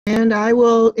And I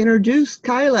will introduce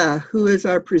Kyla, who is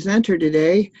our presenter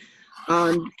today.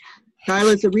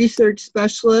 Kyla is a research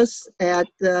specialist at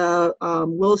the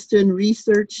Williston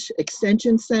Research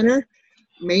Extension Center,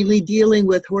 mainly dealing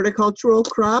with horticultural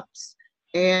crops.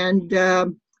 And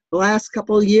the last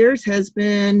couple of years has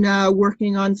been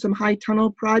working on some high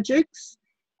tunnel projects.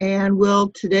 And will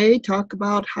today talk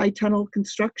about high tunnel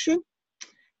construction.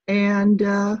 And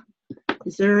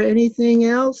is there anything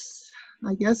else?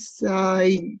 I guess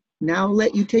I now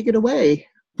let you take it away.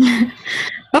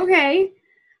 Okay.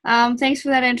 Thanks for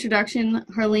that introduction,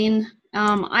 Harleen.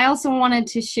 I also wanted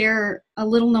to share a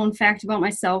little known fact about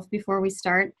myself before we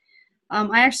start.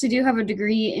 I actually do have a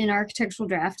degree in architectural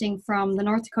drafting from the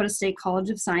North Dakota State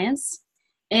College of Science.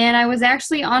 And I was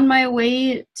actually on my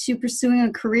way to pursuing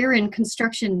a career in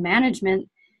construction management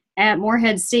at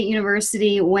Moorhead State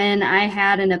University when I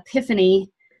had an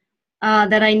epiphany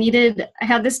that I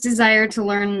had this desire to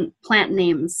learn plant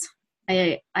names.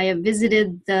 I have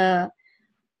visited the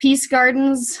Peace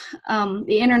Gardens,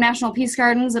 the International Peace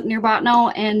Gardens up near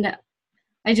Bottineau, and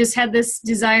I just had this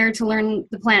desire to learn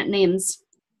the plant names.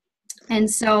 And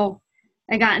so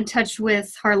I got in touch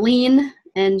with Harleen,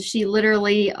 and she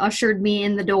literally ushered me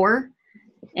in the door.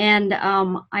 And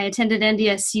I attended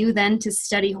NDSU then to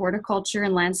study horticulture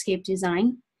and landscape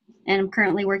design, and I'm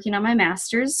currently working on my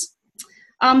master's.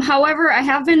 However, I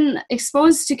have been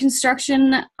exposed to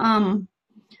construction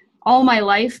all my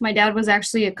life. My dad was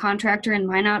actually a contractor in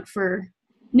Minot for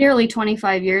nearly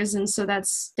 25 years, and so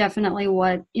that's definitely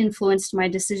what influenced my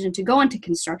decision to go into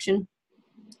construction.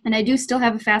 And I do still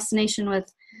have a fascination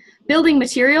with building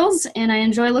materials, and I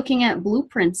enjoy looking at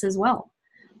blueprints as well.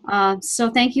 So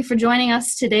thank you for joining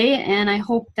us today, and I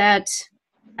hope that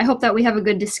we have a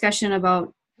good discussion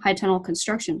about high tunnel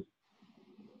construction.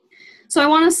 So I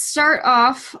want to start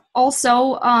off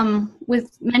also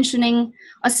with mentioning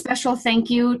a special thank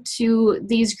you to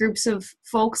these groups of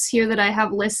folks here that I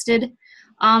have listed,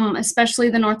 especially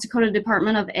the North Dakota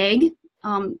Department of Ag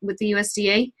with the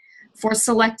USDA for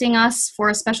selecting us for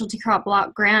a specialty crop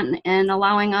block grant and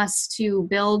allowing us to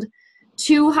build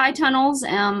 2 high tunnels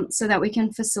so that we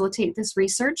can facilitate this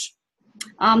research.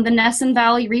 The Nesson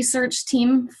Valley research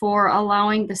team for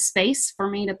allowing the space for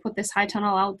me to put this high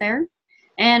tunnel out there.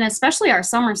 And especially our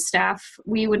summer staff,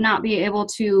 we would not be able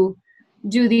to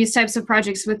do these types of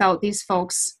projects without these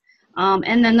folks.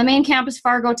 And then the main campus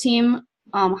Fargo team,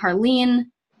 Harleen,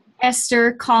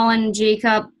 Esther, Colin,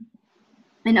 Jacob,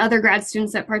 and other grad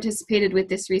students that participated with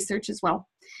this research as well.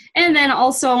 And then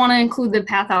also I want to include the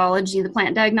pathology, the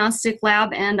plant diagnostic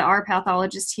lab, and our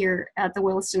pathologist here at the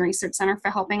Williston Research Center for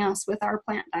helping us with our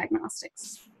plant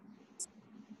diagnostics.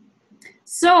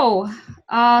 So,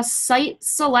 site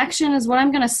selection is what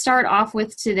I'm going to start off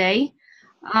with today.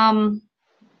 And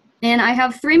I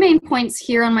have 3 main points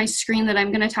here on my screen that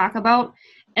I'm going to talk about,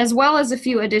 as well as a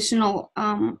few additional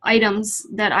items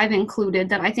that I've included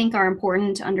that I think are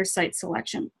important under site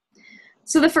selection.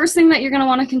 So the first thing that you're going to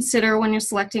want to consider when you're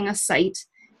selecting a site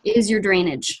is your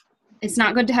drainage. It's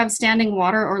not good to have standing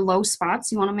water or low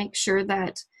spots. You want to make sure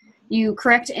that you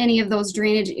correct any of those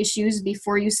drainage issues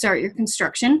before you start your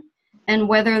construction. And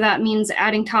whether that means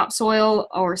adding topsoil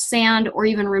or sand or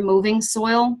even removing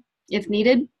soil if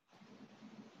needed.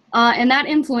 And that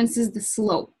influences the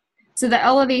slope. So the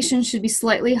elevation should be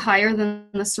slightly higher than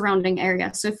the surrounding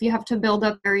area. So if you have to build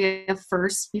up area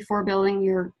first before building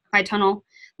your high tunnel,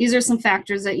 these are some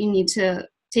factors that you need to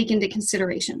take into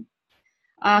consideration.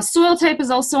 Soil type is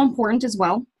also important as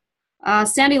well.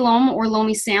 Sandy loam or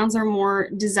loamy sands are more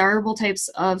desirable types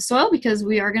of soil because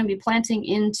we are going to be planting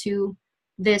into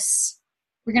this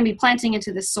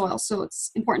soil, so it's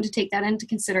important to take that into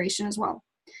consideration as well.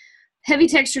 Heavy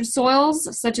textured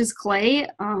soils, such as clay,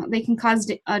 they can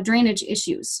cause drainage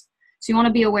issues, so you want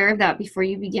to be aware of that before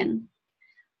you begin.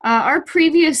 Our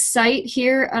previous site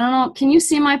here, I don't know, can you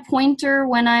see my pointer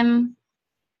when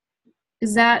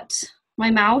is that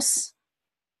my mouse?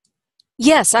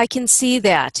 Yes, I can see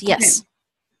that, yes. Okay.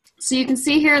 So you can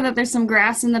see here that there's some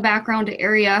grass in the background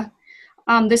area.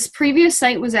 This previous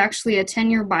site was actually a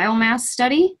 10-year biomass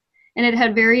study, and it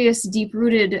had various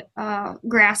deep-rooted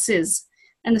grasses.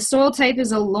 And the soil type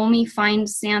is a loamy, fine,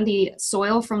 sandy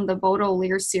soil from the Bodo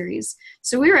Lear series.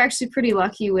 So we were actually pretty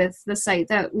lucky with the site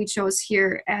that we chose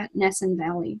here at Nesson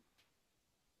Valley.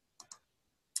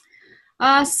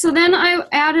 So then I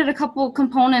added a couple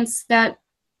components that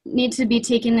need to be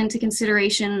taken into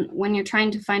consideration when you're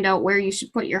trying to find out where you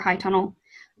should put your high tunnel.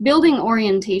 Building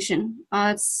orientation.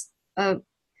 It's a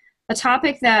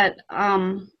topic that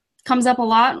comes up a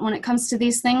lot when it comes to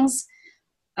these things.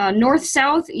 North,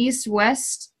 south, east,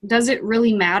 west, does it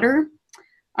really matter?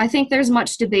 I think there's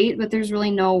much debate, but there's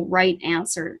really no right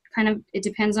answer. Kind of, it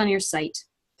depends on your site.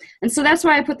 And so that's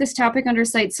why I put this topic under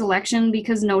site selection,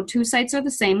 because no two sites are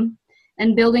the same,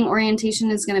 and building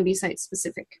orientation is going to be site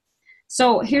specific.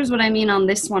 So here's what I mean on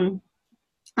this one.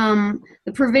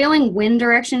 The prevailing wind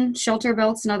direction, shelter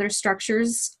belts, and other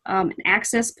structures, and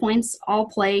access points all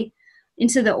play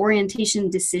into the orientation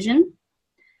decision.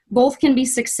 Both can be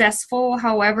successful.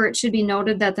 However, it should be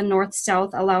noted that the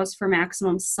north-south allows for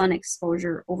maximum sun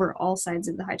exposure over all sides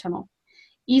of the high tunnel.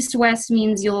 East-west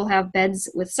means you'll have beds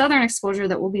with southern exposure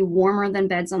that will be warmer than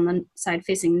beds on the side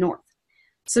facing north.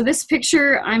 So this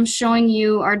picture, I'm showing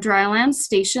you our dryland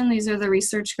station. These are the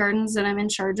research gardens that I'm in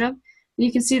charge of.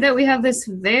 You can see that we have this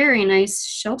very nice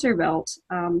shelter belt,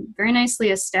 very nicely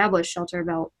established shelter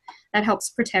belt that helps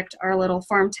protect our little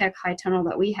Farm Tech high tunnel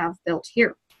that we have built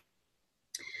here.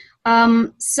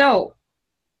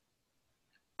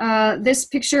 This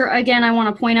picture, again, I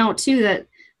want to point out too that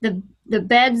the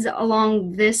beds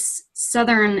along this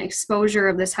southern exposure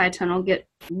of this high tunnel get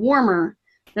warmer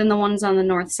than the ones on the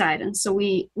north side. And so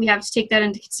we have to take that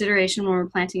into consideration when we're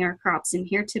planting our crops in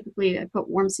here. Typically, I put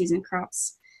warm season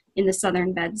crops in the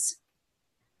southern beds.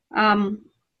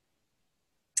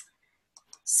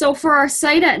 So for our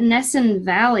site at Nesson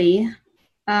Valley,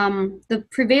 the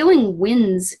prevailing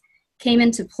winds came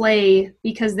into play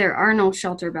because there are no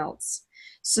shelter belts.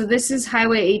 So this is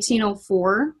Highway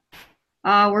 1804.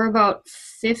 We're about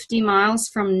 50 miles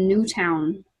from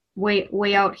Newtown,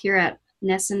 way out here at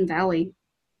Nesson Valley.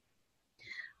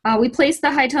 We placed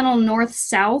the high tunnel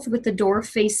north-south with the door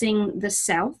facing the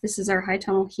south. This is our high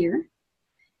tunnel here.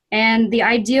 And the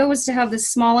idea was to have the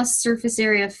smallest surface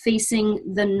area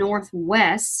facing the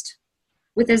northwest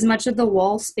with as much of the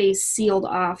wall space sealed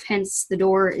off, hence the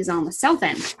door is on the south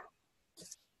end.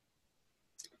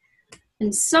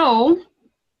 And so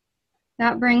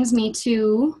that brings me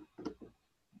to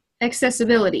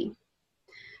accessibility.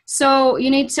 So you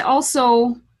need to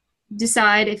also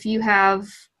decide if you have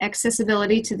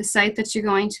accessibility to the site that you're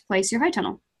going to place your high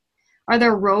tunnel. Are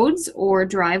there roads or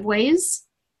driveways?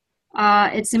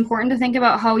 It's important to think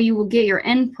about how you will get your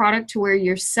end product to where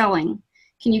you're selling.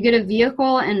 Can you get a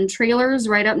vehicle and trailers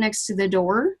right up next to the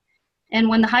door? And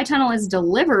when the high tunnel is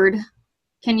delivered,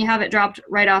 can you have it dropped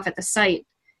right off at the site?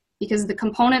 Because the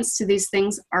components to these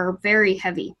things are very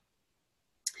heavy.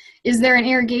 Is there an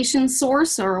irrigation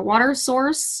source or a water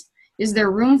source? Is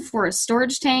there room for a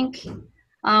storage tank?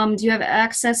 Do you have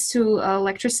access to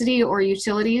electricity or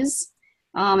utilities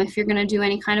if you're going to do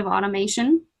any kind of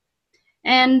automation?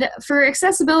 And for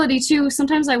accessibility too,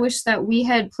 sometimes I wish that we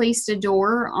had placed a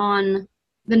door on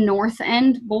the north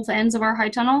end, both ends of our high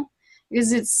tunnel,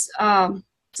 because it's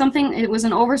it was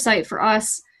an oversight for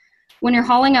us. When you're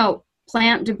hauling out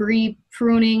plant debris,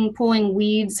 pruning, pulling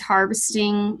weeds,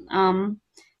 harvesting,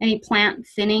 any plant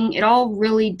thinning, it all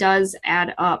really does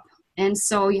add up. And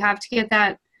so you have to get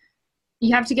that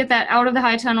out of the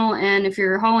high tunnel, and if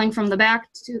you're hauling from the back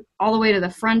all the way to the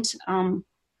front,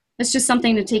 it's just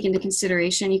something to take into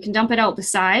consideration. You can dump it out the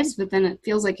sides, but then it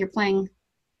feels like you're playing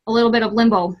a little bit of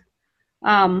limbo.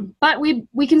 But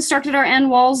we constructed our end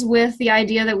walls with the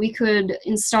idea that we could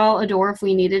install a door if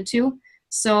we needed to.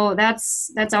 So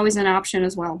that's always an option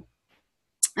as well.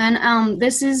 And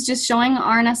this is just showing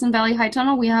our Nesson Valley High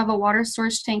Tunnel. We have a water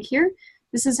storage tank here.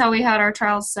 This is how we had our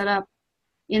trials set up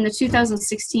in the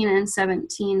 2016 and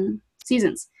 17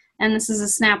 seasons. And this is a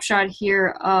snapshot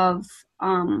here of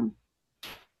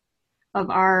what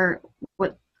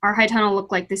our high tunnel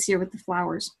looked like this year with the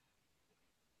flowers.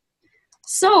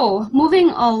 So moving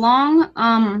along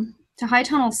to high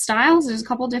tunnel styles, there's a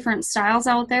couple different styles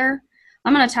out there.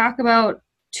 I'm going to talk about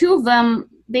two of them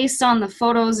based on the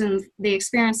photos and the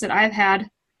experience that I've had.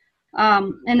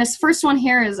 And this first one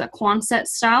here is a Quonset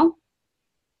style.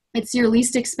 It's your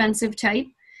least expensive type.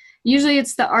 Usually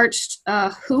it's the arched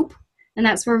hoop, and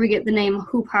that's where we get the name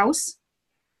hoop house.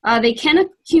 They can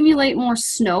accumulate more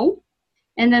snow,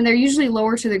 and then they're usually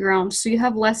lower to the ground, so you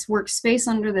have less workspace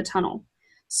under the tunnel.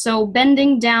 So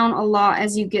bending down a lot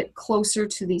as you get closer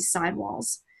to these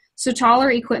sidewalls. So taller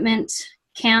equipment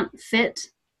can't fit,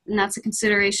 and that's a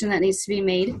consideration that needs to be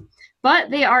made.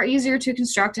 But they are easier to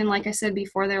construct, and like I said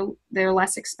before, they're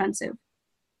less expensive.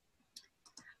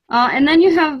 And then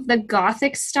you have the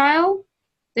Gothic style.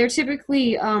 They're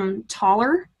typically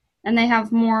taller, and they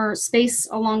have more space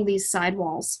along these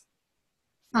sidewalls.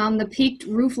 The peaked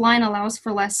roof line allows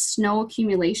for less snow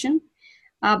accumulation,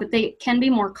 but they can be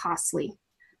more costly.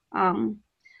 A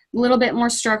little bit more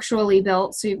structurally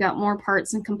built, so you've got more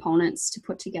parts and components to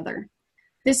put together.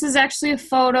 This is actually a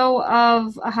photo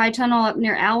of a high tunnel up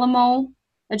near Alamo.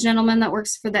 A gentleman that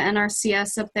works for the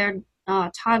NRCS up there,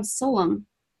 Todd Solom,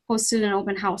 hosted an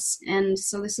open house. And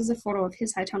so this is a photo of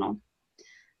his high tunnel.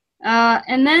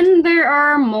 And then there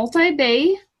are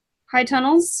multi-bay high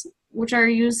tunnels, which are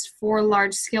used for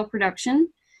large-scale production.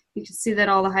 You can see that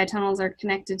all the high tunnels are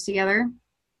connected together.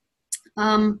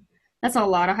 That's a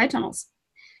lot of high tunnels.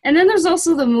 And then there's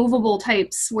also the movable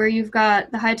types, where you've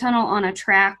got the high tunnel on a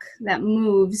track that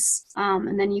moves,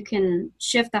 and then you can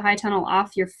shift the high tunnel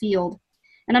off your field.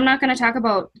 And I'm not going to talk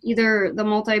about either the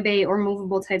multi-bay or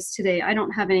movable types today. I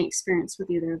don't have any experience with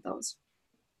either of those.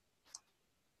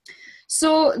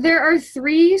 So there are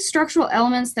 3 structural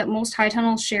elements that most high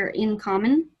tunnels share in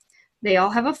common. They all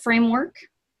have a framework.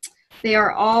 They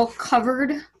are all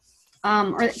covered,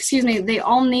 they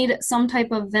all need some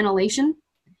type of ventilation.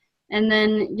 And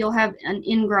then you'll have an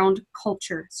in-ground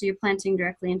culture, so you're planting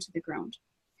directly into the ground.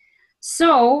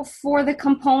 So for the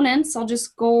components, I'll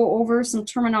just go over some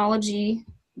terminology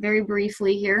very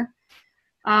briefly here.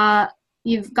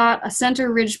 You've got a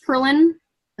center ridge purlin,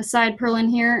 a side purlin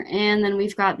here, and then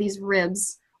we've got these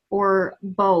ribs or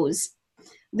bows.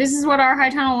 This is what our high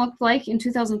tunnel looked like in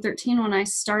 2013 when I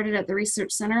started at the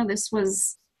research center. This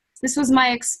was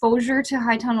my exposure to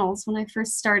high tunnels when I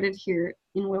first started here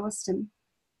in Williston.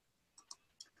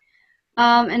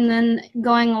 And then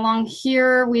going along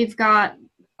here, we've got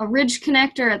a ridge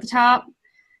connector at the top,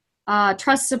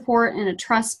 truss support, and a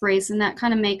truss brace, and that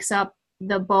kind of makes up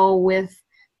the bow with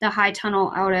the high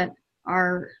tunnel out at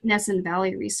our Nesson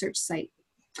Valley research site.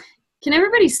 Can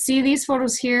everybody see these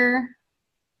photos here?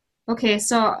 Okay,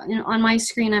 so on my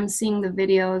screen I'm seeing the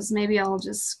videos. Maybe I'll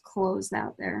just close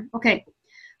that there. Okay,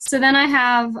 so then I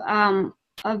have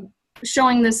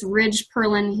showing this ridge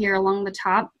purlin here along the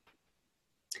top,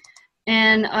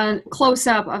 and a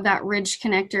close-up of that ridge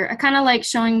connector. I kind of like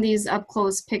showing these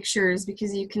up-close pictures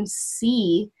because you can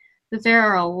see that there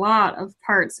are a lot of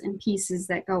parts and pieces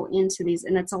that go into these,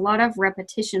 and it's a lot of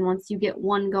repetition. Once you get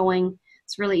one going,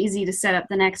 it's really easy to set up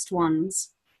the next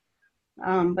ones.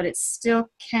 But it still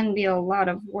can be a lot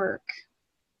of work.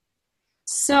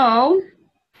 So,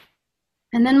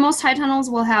 and then most high tunnels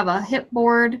will have a hip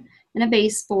board and a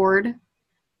base board.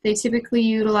 They typically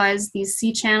utilize these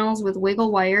C-channels with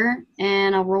wiggle wire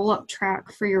and a roll-up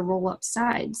track for your roll-up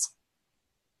sides.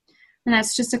 And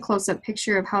that's just a close-up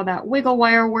picture of how that wiggle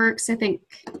wire works. I think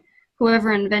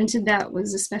whoever invented that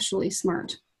was especially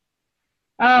smart.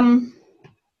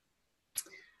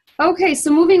 Okay, so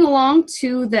moving along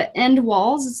to the end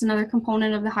walls, it's another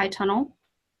component of the high tunnel.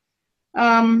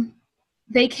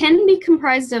 They can be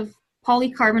comprised of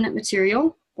polycarbonate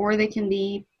material, or they can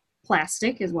be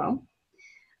plastic as well.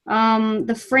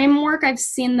 The framework, I've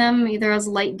seen them either as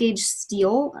light gauge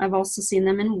steel. I've also seen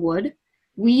them in wood.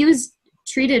 We use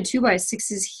treated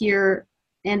 2x6s here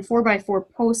and 4x4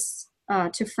 posts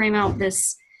to frame out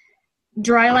this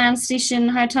dryland station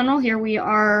high tunnel. Here we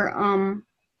are,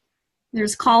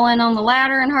 there's Colin on the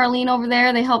ladder and Harleen over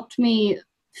there. They helped me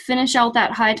finish out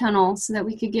that high tunnel so that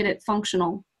we could get it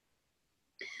functional.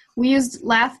 We used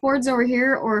lath boards over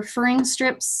here, or furring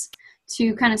strips,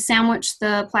 to kind of sandwich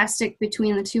the plastic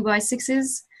between the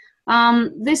 2x6s.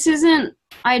 This isn't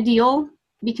ideal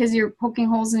because you're poking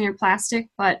holes in your plastic,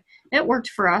 but it worked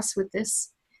for us with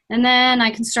this. And then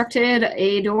I constructed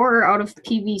a door out of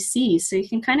PVC, so you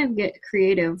can kind of get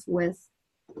creative with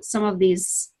some of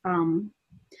these.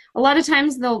 A lot of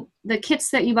times the kits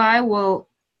that you buy will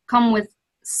come with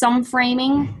some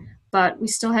framing, but we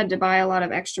still had to buy a lot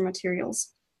of extra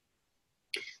materials.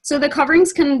 So the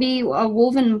coverings can be a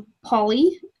woven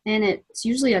poly, and it's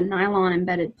usually a nylon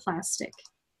embedded plastic.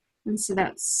 And so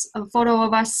that's a photo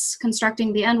of us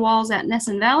constructing the end walls at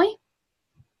Nesson Valley.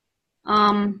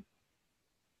 And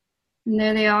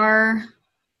there they are,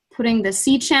 putting the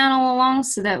C-channel along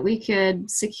so that we could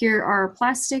secure our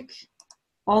plastic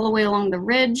all the way along the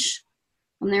ridge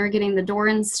when they were getting the door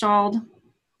installed.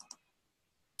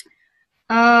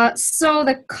 So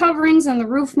the coverings and the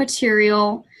roof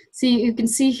material, so you can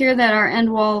see here that our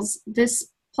end walls,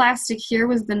 this plastic here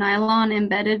was the nylon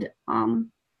embedded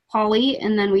poly,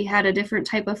 and then we had a different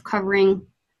type of covering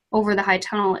over the high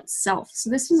tunnel itself. So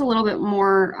this was a little bit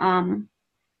more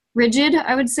rigid,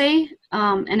 I would say,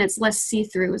 and it's less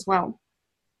see-through as well.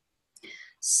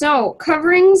 So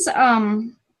coverings,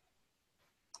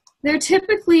 they're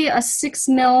typically a 6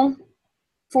 mil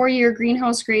 4-year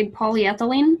greenhouse grade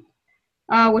polyethylene,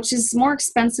 which is more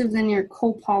expensive than your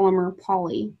copolymer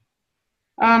poly.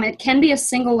 It can be a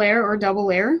single layer or double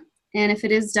layer, and if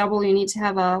it is double, you need to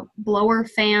have a blower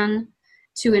fan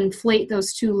to inflate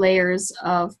those 2 layers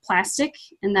of plastic,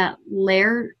 and that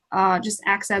layer just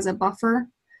acts as a buffer.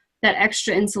 That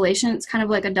extra insulation, it's kind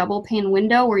of like a double pane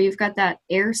window where you've got that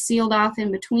air sealed off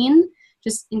in between,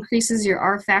 just increases your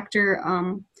R factor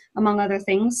among other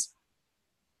things.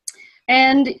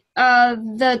 And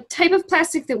the type of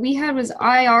plastic that we had was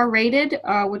IR rated,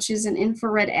 which is an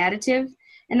infrared additive,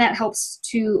 and that helps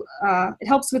to it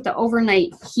helps with the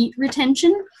overnight heat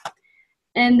retention.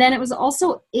 And then it was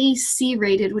also AC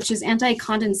rated, which is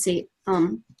anti-condensate,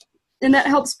 and that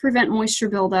helps prevent moisture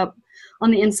buildup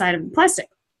on the inside of the plastic.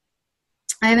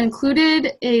 I have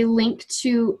included a link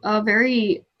to a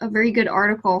very good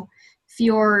article if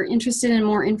you're interested in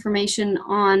more information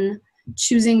on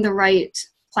choosing the right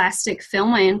plastic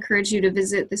film. I encourage you to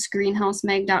visit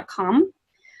thisgreenhousemag.com.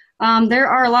 There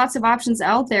are lots of options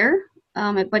out there,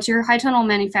 but your high tunnel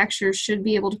manufacturer should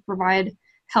be able to provide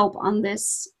help on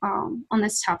this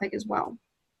topic as well.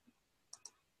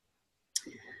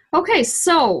 Okay,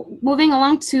 so moving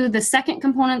along to the second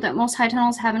component that most high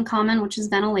tunnels have in common, which is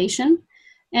ventilation.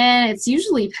 And it's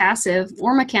usually passive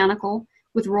or mechanical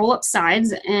with roll-up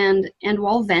sides and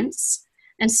wall vents.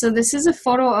 And so this is a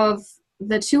photo of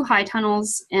the two high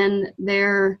tunnels and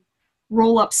their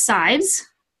roll-up sides.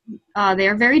 They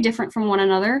are very different from one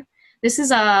another. This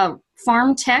is a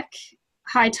Farm Tech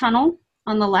high tunnel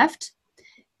on the left,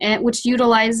 which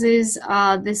utilizes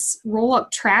this roll-up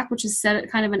track, which is set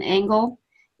at kind of an angle,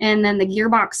 and then the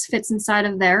gearbox fits inside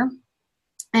of there.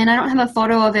 And I don't have a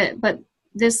photo of it, but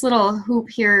this little hoop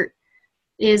here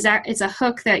it's a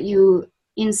hook that you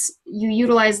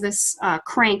utilize this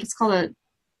crank. It's called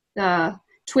a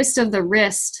twist of the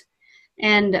wrist.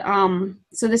 And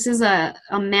so this is a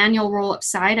manual roll-up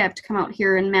side. I have to come out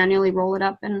here and manually roll it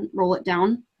up and roll it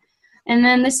down. And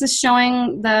then this is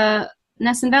showing the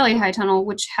Nesson Valley High Tunnel,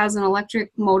 which has an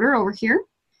electric motor over here.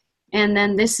 And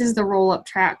then this is the roll-up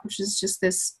track, which is just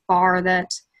this bar that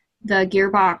the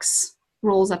gearbox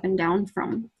rolls up and down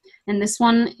from. And this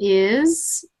one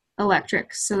is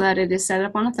electric, so that it is set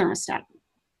up on a thermostat.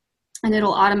 And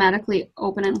it'll automatically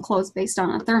open and close based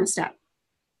on a thermostat.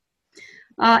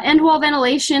 End wall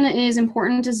ventilation is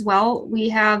important as well. We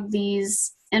have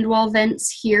these end wall vents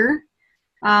here.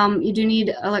 You do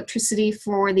need electricity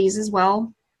for these as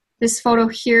well. This photo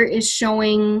here is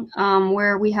showing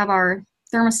where we have our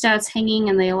thermostats hanging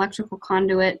and the electrical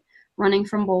conduit running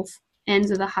from both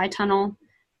ends of the high tunnel.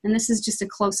 And this is just a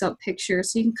close-up picture,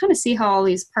 so you can kind of see how all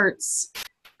these parts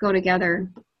go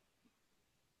together.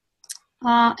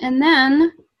 And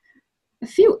then a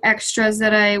few extras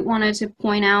that I wanted to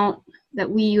point out that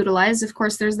we utilize. Of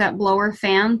course, there's that blower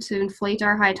fan to inflate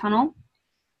our high tunnel.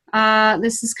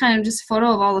 This is kind of just a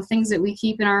photo of all the things that we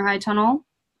keep in our high tunnel.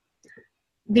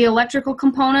 The electrical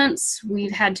components,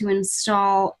 we've had to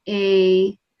install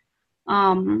a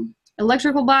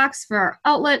electrical box for our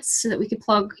outlets so that we could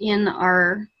plug in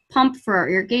our pump for our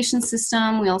irrigation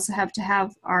system. We also have to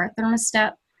have our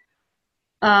thermostat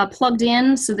plugged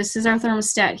in. So this is our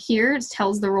thermostat here. It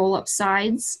tells the roll-up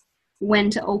sides when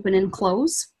to open and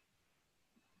close.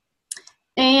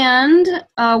 And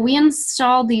we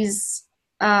installed these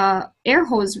air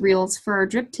hose reels for our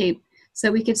drip tape so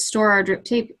that we could store our drip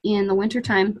tape in the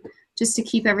wintertime just to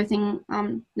keep everything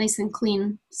nice and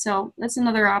clean. So that's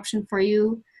another option for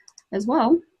you as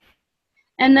well.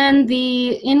 And then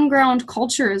the in-ground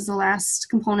culture is the last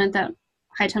component that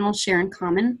high tunnels share in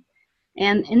common.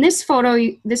 And in this photo,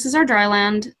 this is our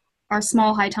dryland, our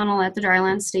small high tunnel at the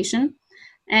dryland station.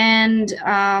 And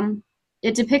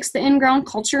it depicts the in-ground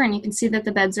culture, and you can see that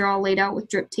the beds are all laid out with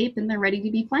drip tape and they're ready to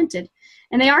be planted.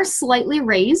 And they are slightly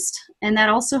raised, and that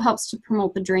also helps to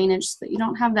promote the drainage so that you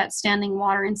don't have that standing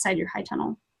water inside your high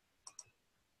tunnel.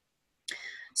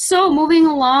 So moving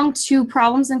along to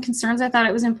problems and concerns, I thought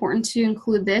it was important to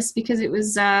include this because it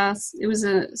was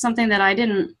something that I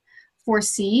didn't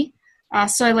foresee.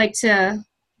 So I like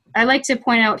to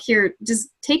point out here, just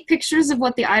take pictures of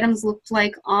what the items looked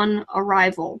like on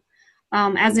arrival.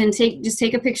 As in just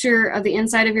take a picture of the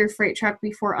inside of your freight truck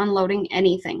before unloading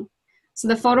anything. So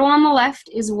the photo on the left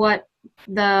is what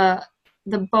the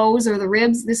bows or the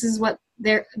ribs, this is what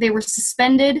they were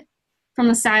suspended from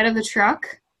the side of the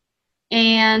truck.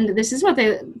 And this is what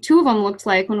two of them looked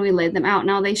like when we laid them out.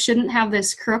 Now they shouldn't have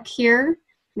this crook here.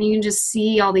 And you can just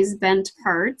see all these bent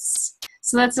parts.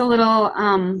 So that's a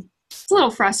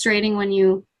little frustrating when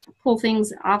you pull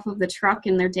things off of the truck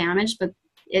and they're damaged, but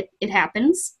it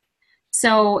happens.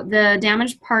 So the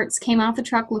damaged parts came off the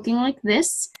truck looking like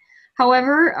this.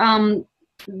 However,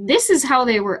 this is how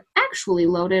they were actually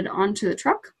loaded onto the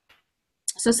truck.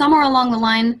 So somewhere along the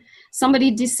line,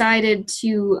 somebody decided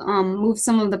to move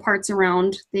some of the parts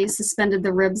around. They suspended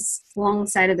the ribs along the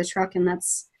side of the truck, and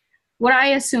that's what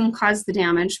I assume caused the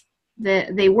damage.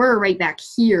 They were right back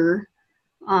here,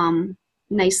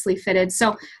 nicely fitted.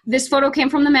 So this photo came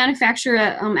from the manufacturer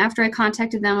after I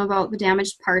contacted them about the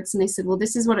damaged parts, and they said, well,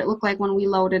 this is what it looked like when we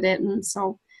loaded it. And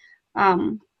so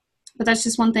But that's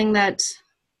just one thing that,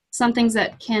 some things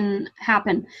that can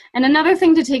happen. And another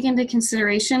thing to take into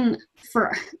consideration,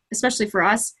 especially for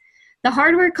us, the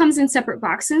hardware comes in separate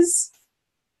boxes,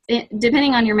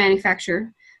 depending on your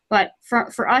manufacturer. But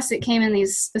for us, it came in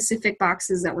these specific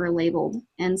boxes that were labeled.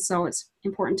 And so it's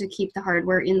important to keep the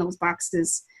hardware in those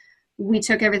boxes. We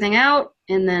took everything out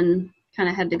and then kind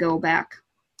of had to go back.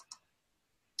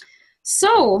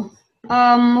 So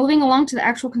moving along to the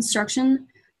actual construction,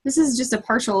 this is just a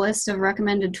partial list of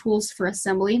recommended tools for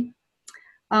assembly.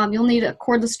 You'll need a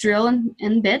cordless drill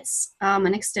and bits,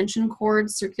 an extension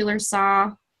cord, circular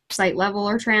saw, site level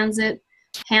or transit,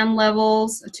 hand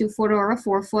levels, a 2-foot or a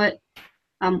 4-foot,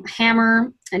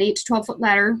 hammer, an 8 to 12 foot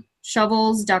ladder,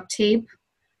 shovels, duct tape,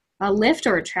 a lift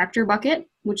or a tractor bucket,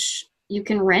 which you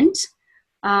can rent.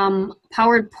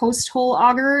 Powered post hole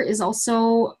auger is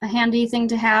also a handy thing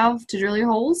to have to drill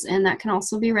your holes, and that can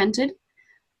also be rented.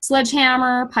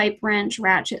 Sledgehammer, pipe wrench,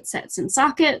 ratchet sets and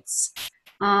sockets.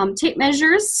 Tape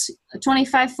measures, a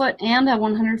 25-foot and a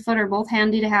 100-foot are both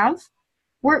handy to have.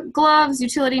 Work gloves,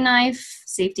 utility knife,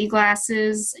 safety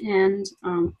glasses, and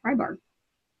pry bar.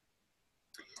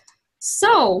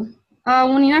 So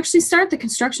when you actually start the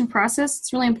construction process,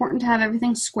 it's really important to have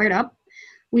everything squared up.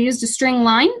 We used a string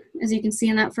line, as you can see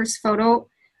in that first photo.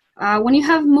 When you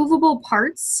have movable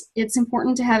parts, it's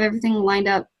important to have everything lined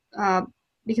up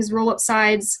because roll-up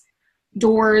sides,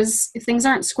 doors, if things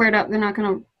aren't squared up, they're not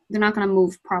gonna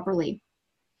move properly.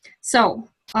 So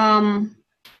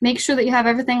make sure that you have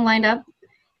everything lined up,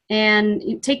 and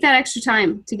you take that extra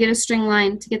time to get a string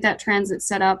line, to get that transit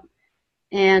set up,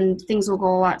 and things will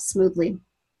go a lot smoothly.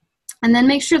 And then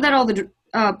make sure that all the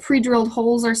pre-drilled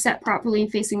holes are set properly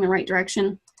and facing the right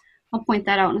direction. I'll point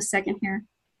that out in a second here.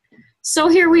 So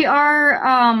here we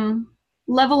are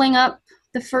leveling up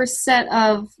the first set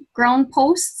of ground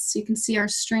posts. You can see our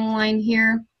string line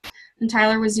here. And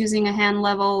Tyler was using a hand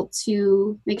level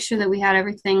to make sure that we had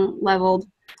everything leveled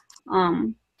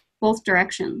both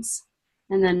directions.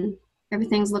 And then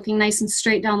everything's looking nice and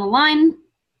straight down the line.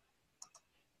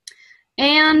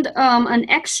 And an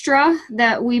extra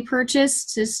that we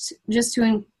purchased just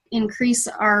to increase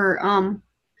our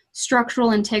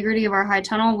structural integrity of our high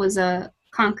tunnel was a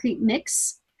concrete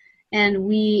mix. And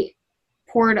we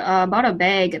poured about a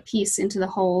bag a piece into the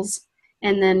holes.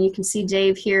 And then you can see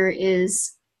Dave here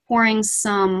is pouring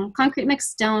some concrete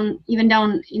mix even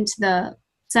down into the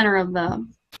center of the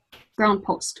ground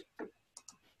post.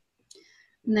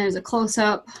 And there's a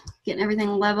close-up, getting everything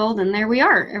leveled, and there we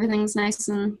are. Everything's nice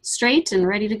and straight and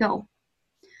ready to go.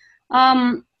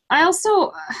 I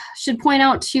also should point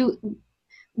out too,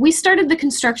 we started the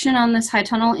construction on this high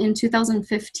tunnel in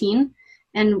 2015,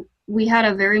 and we had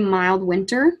a very mild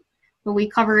winter, but we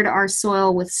covered our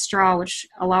soil with straw, which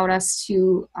allowed us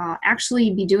to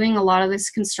actually be doing a lot of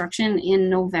this construction in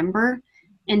November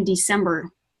and December.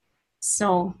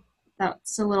 So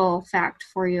that's a little fact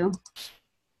for you.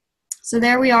 So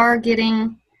there we are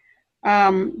getting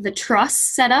the truss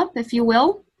set up, if you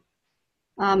will.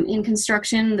 In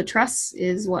construction, the truss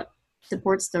is what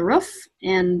supports the roof,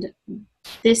 and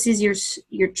this is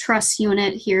your truss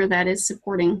unit here that is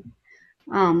supporting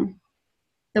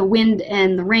the wind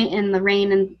and the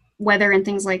rain and weather and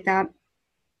things like that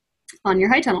on your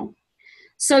high tunnel.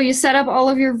 So you set up all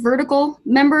of your vertical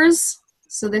members.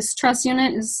 So this truss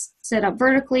unit is set up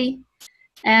vertically.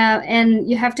 And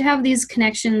you have to have these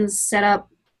connections set up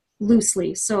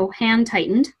loosely, so hand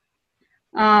tightened.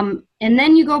 And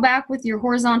then you go back with your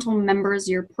horizontal members,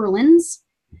 your purlins,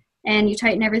 and you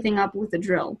tighten everything up with a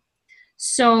drill.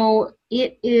 So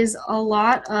it is a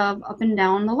lot of up and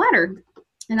down the ladder.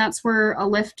 And that's where a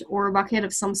lift or a bucket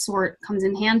of some sort comes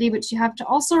in handy, but you have to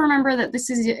also remember that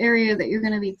this is the area that you're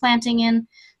going to be planting in,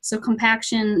 so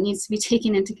compaction needs to be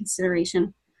taken into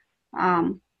consideration.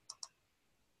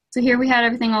 So here we had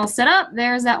everything all set up.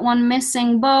 There's that one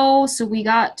missing bow. So we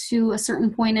got to a certain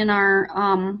point in our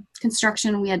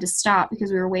construction, we had to stop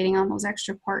because we were waiting on those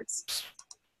extra parts.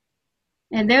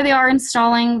 And there they are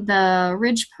installing the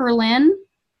ridge purlin.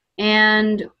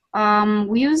 And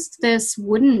we used this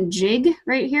wooden jig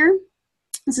right here.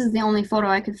 This is the only photo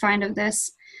I could find of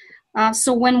this.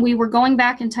 So when we were going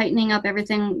back and tightening up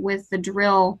everything with the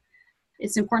drill,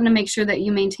 it's important to make sure that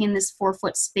you maintain this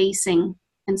 4-foot spacing.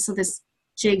 And so this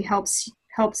jig helps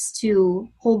to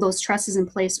hold those trusses in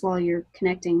place while you're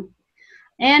connecting.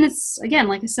 And it's, again,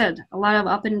 like I said, a lot of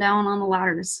up and down on the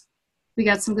ladders. We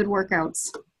got some good workouts.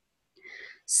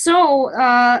 So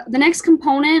the next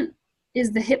component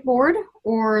is the hip board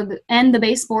and the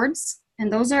baseboards.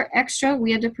 And those are extra.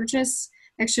 We had to purchase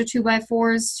extra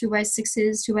 2x4s,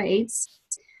 2x6s, 2x8s.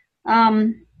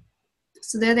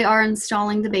 So there they are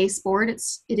installing the baseboard.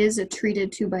 It is a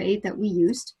treated 2x8 that we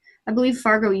used. I believe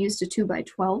Fargo used a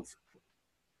 2x12.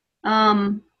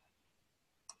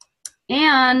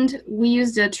 And we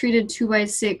used a treated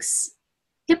 2x6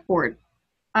 hip board.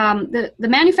 The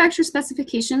manufacturer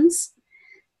specifications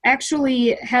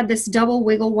actually had this double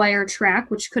wiggle wire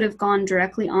track, which could have gone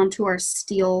directly onto our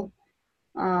steel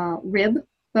rib,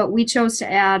 but we chose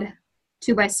to add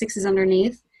 2x6s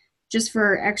underneath just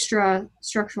for extra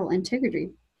structural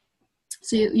integrity.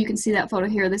 So you can see that photo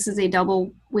here. This is a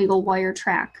double wiggle wire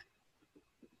track.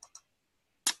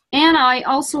 And I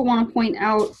also want to point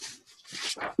out,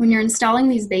 when you're installing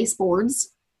these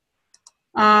baseboards,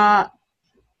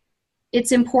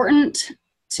 it's important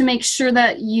to make sure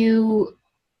that you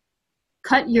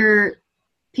cut your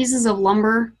pieces of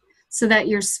lumber so that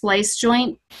your splice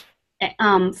joint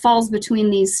falls between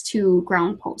these two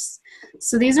ground posts.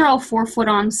 So these are all 4 foot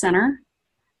on center.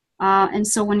 And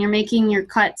so when you're making your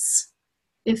cuts,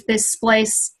 if this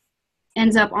splice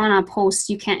ends up on a post,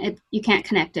 you can't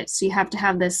connect it. So you have to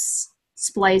have this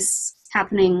splice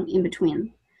happening in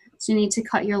between. So you need to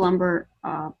cut your lumber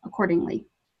accordingly.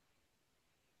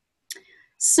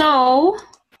 So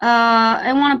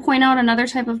I want to point out another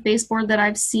type of baseboard that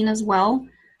I've seen as well.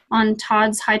 On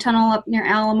Todd's high tunnel up near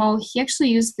Alamo, he actually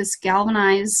used this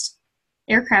galvanized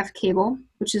aircraft cable,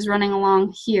 which is running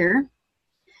along here.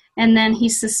 And then he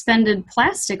suspended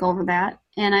plastic over that,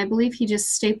 and I believe he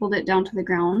just stapled it down to the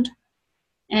ground.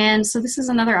 And so this is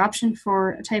another option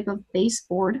for a type of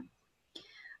baseboard.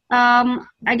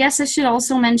 I guess I should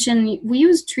also mention, we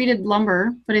use treated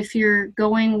lumber, but if you're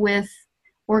going with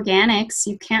organics,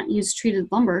 you can't use treated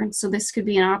lumber. So this could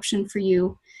be an option for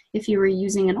you if you were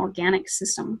using an organic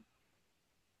system.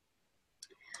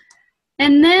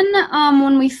 And then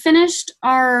when we finished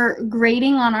our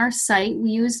grading on our site,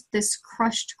 we used this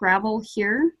crushed gravel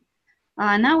here.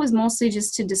 And that was mostly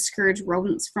just to discourage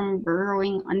rodents from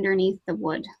burrowing underneath the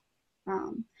wood.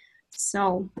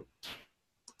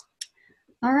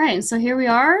 All right, so here we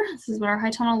are. This is what our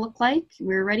high tunnel looked like.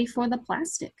 We're ready for the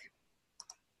plastic.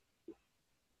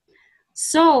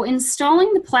 So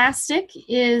installing the plastic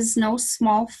is no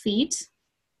small feat.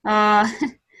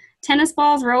 Tennis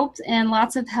balls, ropes, and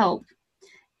lots of help.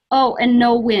 Oh, and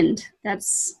no wind.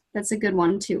 That's a good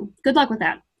one too. Good luck with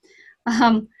that.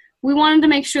 We wanted to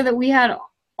make sure that we had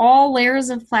all layers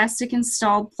of plastic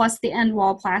installed plus the end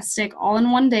wall plastic all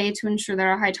in one day to ensure that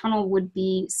our high tunnel would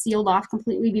be sealed off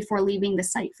completely before leaving the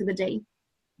site for the day.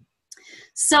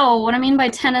 So what I mean by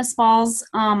tennis balls,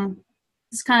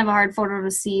 it's kind of a hard photo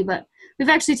to see, but we've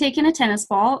actually taken a tennis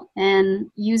ball and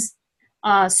used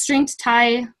string to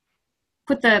tie,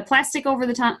 put the plastic over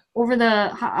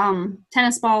the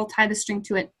tennis ball, tie the string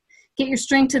to it, get your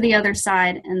string to the other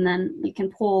side, and then you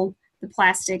can pull the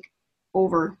plastic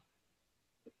over.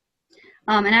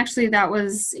 And actually that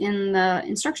was in the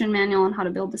instruction manual on how to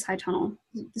build this high tunnel.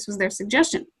 This was their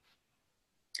suggestion.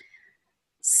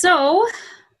 So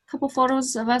a couple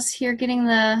photos of us here getting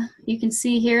you can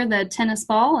see here the tennis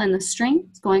ball and the string.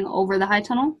 It's going over the high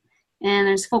tunnel. And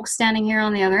there's folks standing here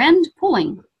on the other end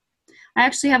pulling. I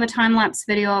actually have a time-lapse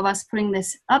video of us putting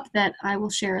this up that I will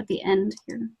share at the end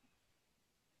here.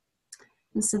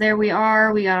 And so there we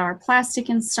are. We got our plastic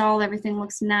installed. Everything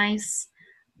looks nice.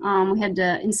 We had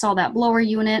to install that blower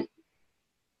unit.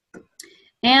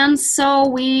 And so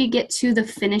we get to the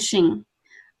finishing.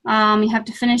 You have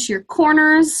to finish your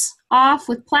corners off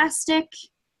with plastic.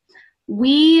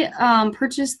 We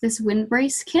purchased this wind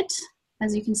brace kit,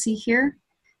 as you can see here.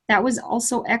 That was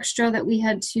also extra that we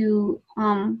had to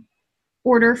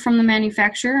order from the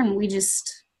manufacturer, and we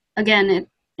just, again,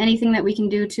 anything that we can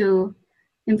do to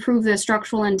improve the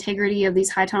structural integrity of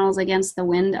these high tunnels against the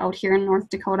wind out here in North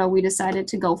Dakota, we decided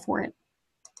to go for it.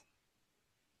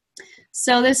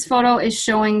 So this photo is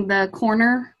showing the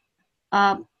corner.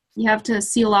 You have to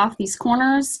seal off these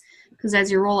corners because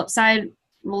as you roll upside,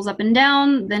 rolls up and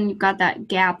down, then you've got that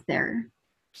gap there.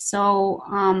 So,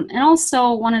 and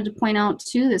also wanted to point out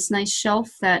too, this nice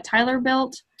shelf that Tyler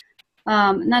built.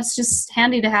 And that's just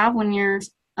handy to have when you're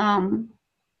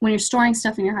storing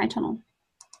stuff in your high tunnel.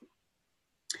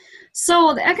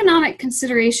 So the economic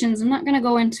considerations, I'm not going to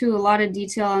go into a lot of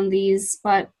detail on these,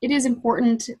 but it is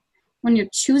important when you're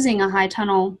choosing a high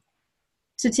tunnel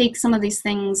to take some of these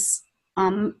things.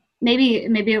 Maybe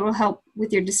it will help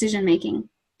with your decision making.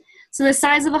 So the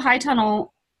size of a high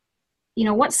tunnel,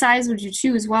 what size would you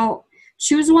choose? Well,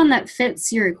 choose one that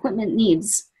fits your equipment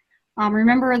needs.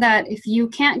 Remember that if you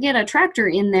can't get a tractor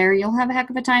in there, you'll have a heck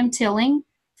of a time tilling,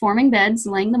 forming beds,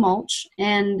 laying the mulch,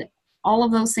 and all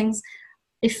of those things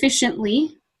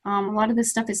efficiently. A lot of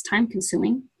this stuff is time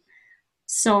consuming.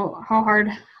 So how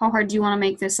hard do you want to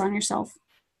make this on yourself?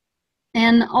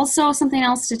 And also something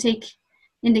else to take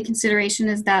into consideration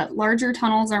is that larger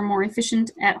tunnels are more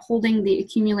efficient at holding the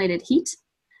accumulated heat,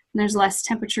 and there's less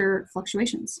temperature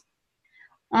fluctuations.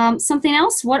 Something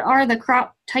else, what are the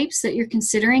crop types that you're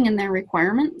considering in their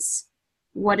requirements?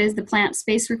 What is the plant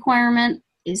space requirement?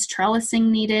 Is trellising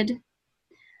needed?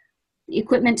 The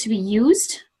equipment to be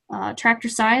used, tractor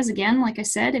size, again, like I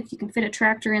said, if you can fit a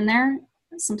tractor in there,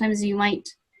 sometimes you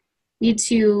might need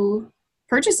to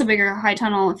purchase a bigger high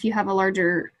tunnel if you have a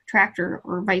larger tractor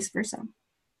or vice versa.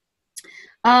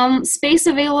 Space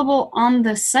available on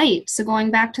the site. So going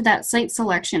back to that site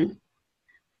selection,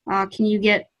 can you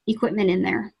get equipment in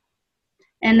there?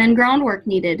 And then groundwork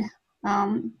needed.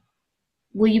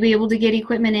 Will you be able to get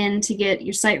equipment in to get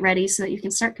your site ready so that you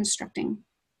can start constructing?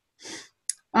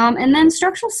 And then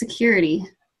structural security.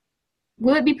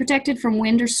 Will it be protected from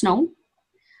wind or snow?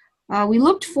 We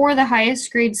looked for the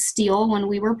highest grade steel when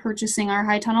we were purchasing our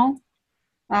high tunnel.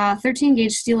 13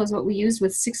 gauge steel is what we used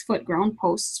with 6-foot ground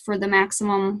posts for the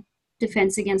maximum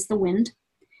defense against the wind.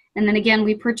 And then again,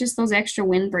 we purchased those extra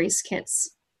wind brace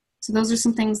kits. So those are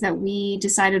some things that we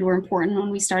decided were important when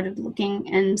we started looking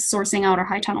and sourcing out our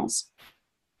high tunnels.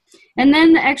 And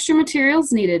then the extra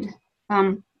materials needed.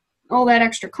 All that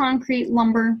extra concrete,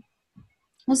 lumber,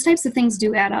 those types of things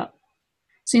do add up.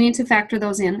 So you need to factor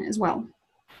those in as well.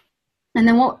 And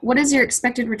then what is your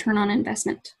expected return on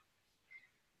investment?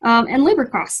 And labor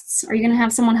costs. Are you going to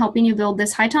have someone helping you build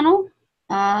this high tunnel?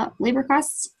 Labor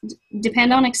costs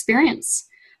depend on experience,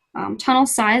 tunnel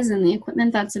size, and the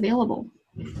equipment that's available.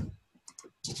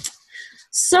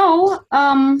 So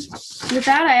with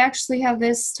that, I actually have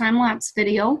this time-lapse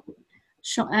video.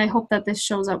 I hope that this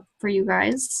shows up for you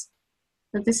guys.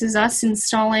 But this is us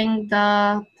installing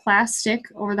the plastic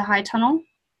over the high tunnel.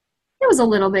 It was a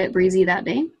little bit breezy that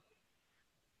day.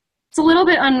 It's a little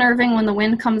bit unnerving when the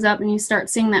wind comes up and you start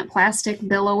seeing that plastic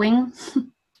billowing.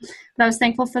 But I was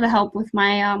thankful for the help with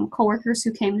my coworkers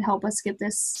who came to help us get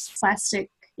this plastic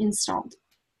installed.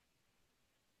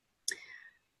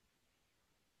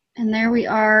 And there we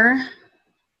are.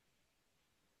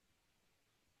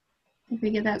 If we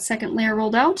get that second layer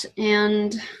rolled out,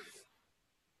 and you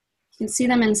can see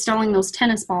them installing those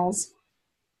tennis balls.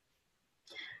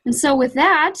 And so with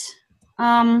that,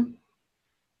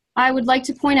 I would like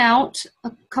to point out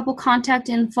a couple contact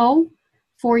info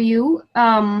for you.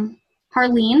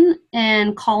 Harleen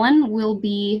and Colin will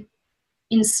be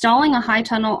installing a high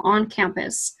tunnel on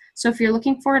campus. So if you're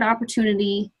looking for an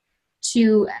opportunity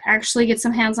to actually get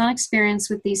some hands-on experience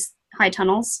with these high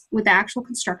tunnels, with the actual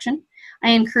construction,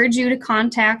 I encourage you to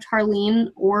contact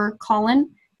Harleen or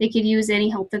Colin. They could use any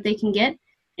help that they can get,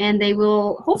 and they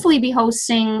will hopefully be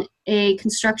hosting a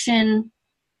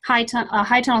high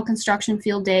tunnel construction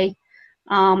field day,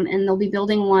 and they'll be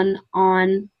building one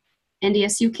on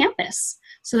NDSU campus.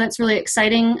 So that's really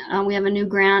exciting. We have a new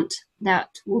grant that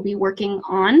we'll be working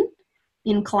on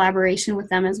in collaboration with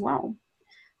them as well.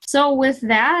 So with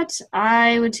that,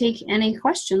 I would take any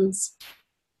questions.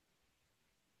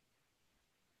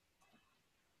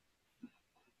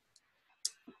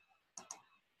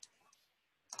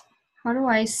 How do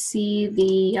I see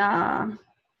the,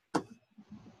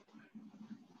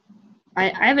 I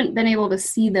haven't been able to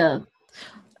see the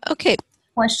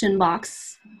question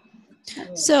box.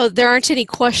 So there aren't any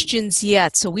questions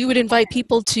yet. So we would invite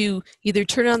people to either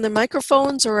turn on their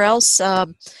microphones or else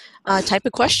type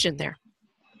a question there.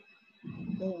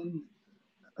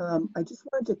 I just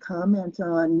wanted to comment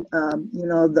on,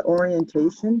 the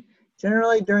orientation.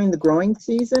 Generally during the growing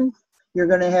season, you're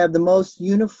going to have the most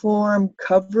uniform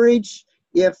coverage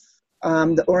if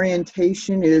the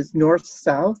orientation is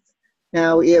north-south.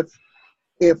 Now, if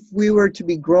we were to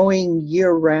be growing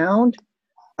year-round,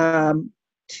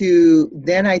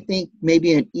 then I think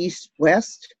maybe an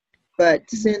east-west. But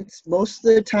since most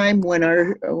of the time when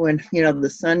the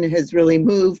sun has really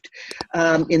moved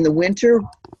in the winter,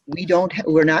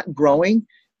 we're not growing.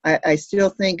 I still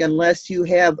think unless you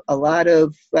have a lot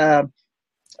of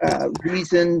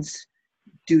reasons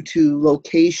due to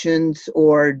locations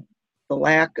or the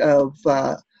lack of,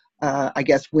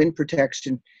 wind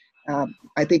protection,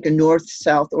 I think a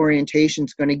north-south orientation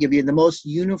is going to give you the most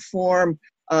uniform,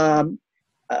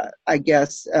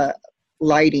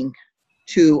 lighting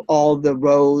to all the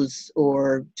rows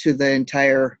or to the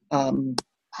entire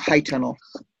high tunnel.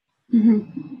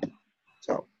 Mm-hmm.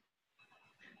 So,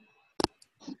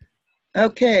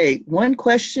 okay, one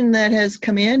question that has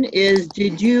come in is,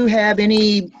 did you have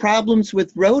any problems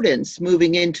with rodents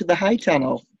moving into the high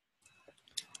tunnel?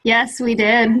 Yes, we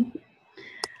did.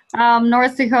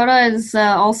 North Dakota is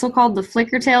also called the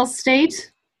flickertail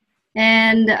state.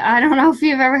 And I don't know if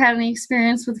you've ever had any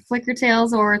experience with flicker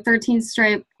tails or 13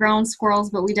 stripe ground squirrels,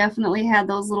 but we definitely had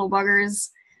those little buggers.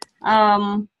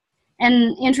 And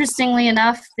interestingly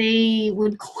enough, they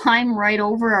would climb right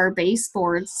over our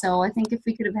baseboards. So I think if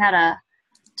we could have had a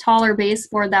taller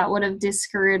baseboard, that would have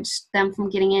discouraged them from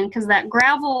getting in, because that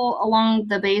gravel along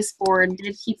the baseboard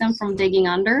did keep them from digging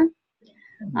under.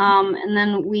 And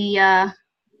then we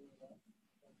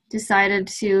decided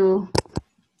to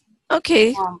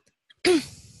Okay.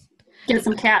 get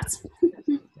some cats.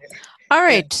 All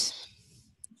right.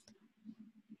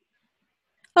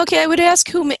 Okay, I would ask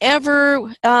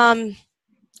whomever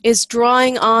is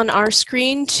drawing on our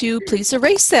screen to please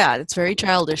erase that. It's very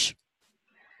childish.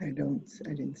 I didn't see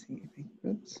anything.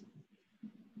 Oops.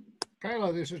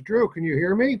 Kyla, this is Drew. Can you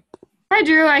hear me? Hi,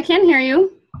 Drew. I can hear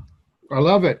you. I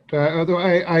love it. Although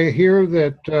I hear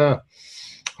that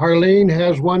Harleen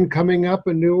has one coming up,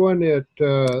 a new one at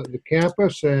the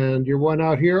campus, and your one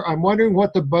out here. I'm wondering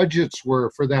what the budgets were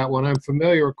for that one. I'm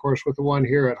familiar, of course, with the one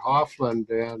here at Hoffland,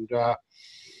 and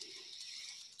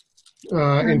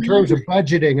in terms of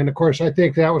budgeting, and of course, I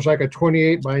think that was like a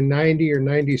 28 by 90 or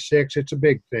 96. It's a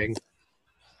big thing.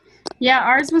 Yeah,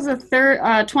 ours was a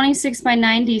 26 by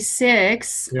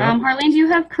 96. Yeah. Harleen, do you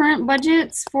have current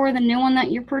budgets for the new one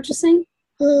that you're purchasing?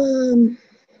 I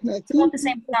It's about think, the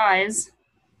same size.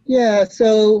 yeah,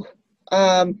 so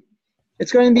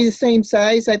it's going to be the same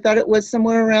size. I thought it was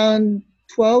somewhere around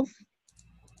 12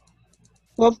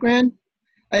 grand.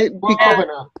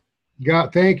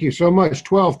 God, thank you so much.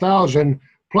 12,000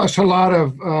 plus a lot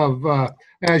of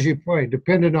as you point,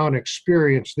 dependent on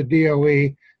experience, the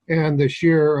DOE and the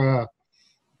sheer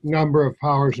number of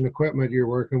powers and equipment you're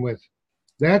working with.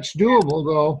 That's doable,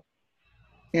 though.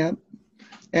 Yeah,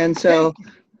 and so,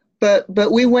 but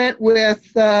we went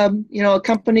with a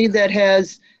company that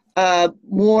has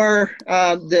more.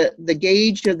 The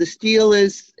gauge of the steel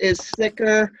is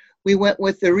thicker. We went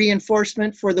with the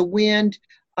reinforcement for the wind,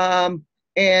 and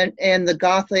the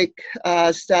Gothic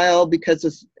style, because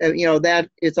it's that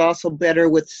is also better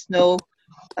with snow.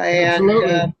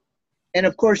 Absolutely. And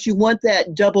of course, you want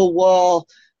that double wall,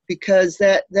 because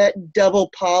that double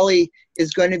poly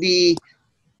is going to be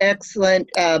excellent,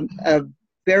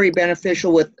 very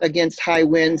beneficial against high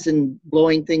winds and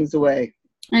blowing things away.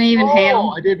 And even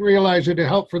hail. I didn't realize it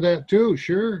helped for that too.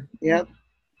 Sure. Yep.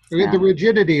 The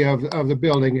rigidity of the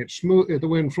building, it's smooth. The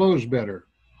wind flows better.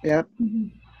 Yep.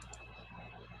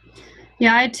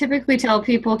 Yeah, I typically tell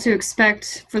people to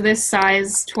expect for this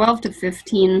size 12 to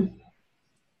 15.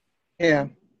 Yeah.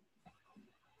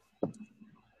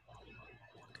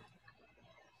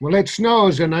 Well, it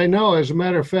snows, and I know, as a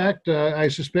matter of fact, I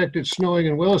suspect it's snowing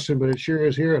in Williston, but it sure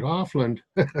is here at Hoffland.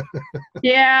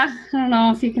 Yeah, I don't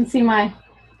know if you can see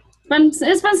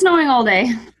it's been snowing all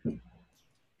day.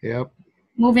 Yep.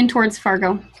 Moving towards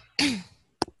Fargo.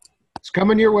 It's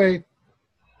coming your way.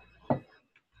 Are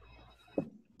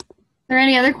there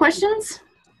any other questions?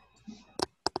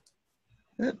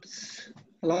 Oops,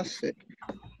 I lost it.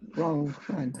 Wrong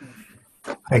one.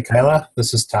 Hi, Kyla.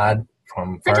 This is Todd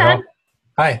from Hi, Fargo. Todd.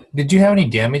 Hi. Did you have any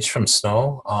damage from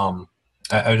snow?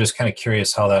 I was just kind of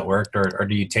curious how that worked, or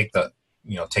do you take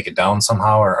it down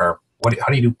somehow, or what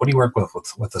do you work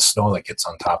with the snow that gets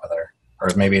on top of there, or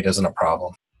maybe it isn't a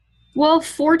problem? Well,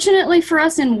 fortunately for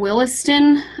us in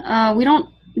Williston, we don't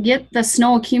get the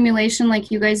snow accumulation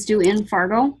like you guys do in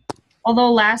Fargo.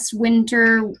 Although last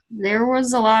winter there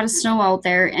was a lot of snow out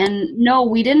there, and no,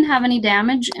 we didn't have any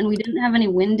damage, and we didn't have any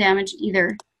wind damage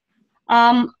either.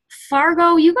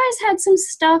 Fargo, you guys had some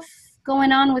stuff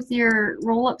going on with your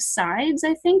roll-up sides,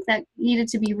 I think, that needed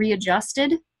to be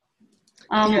readjusted.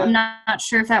 Yeah. I'm not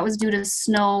sure if that was due to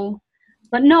snow,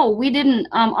 but no, we didn't.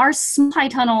 Our high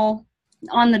tunnel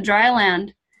on the dry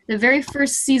land, the very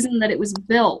first season that it was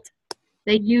built,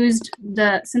 they used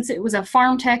since it was a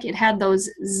farm tech, it had those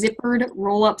zippered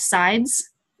roll-up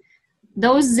sides.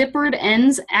 Those zippered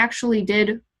ends actually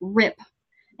did rip.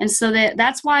 And so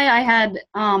that's why I had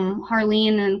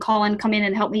Harleen and Colin come in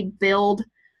and help me build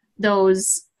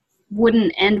those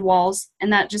wooden end walls,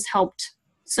 and that just helped.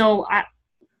 So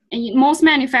most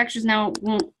manufacturers now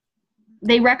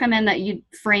they recommend that you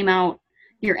frame out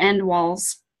your end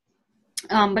walls.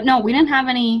 But no, we didn't have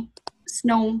any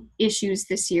snow issues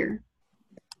this year.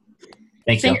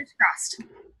 Thank you. Fingers crossed.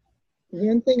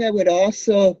 One thing I would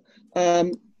also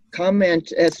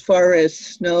comment as far as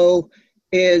snow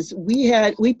is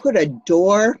we put a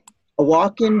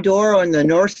walk-in door on the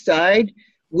north side,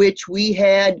 which we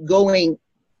had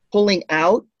pulling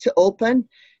out to open,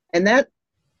 and that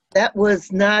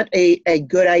was not a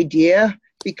good idea,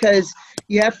 because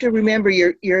you have to remember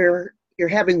you're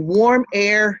having warm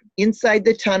air inside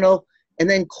the tunnel, and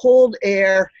then cold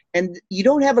air, and you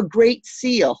don't have a great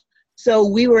seal. So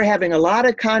we were having a lot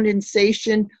of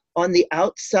condensation on the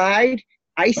outside,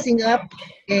 icing up,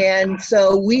 and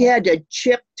so we had to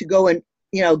chip to go and,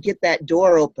 get that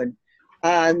door open.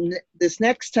 This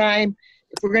next time,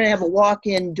 if we're going to have a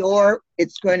walk-in door,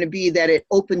 it's going to be that it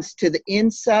opens to the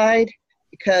inside,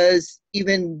 because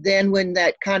even then when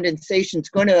that condensation is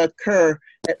going to occur,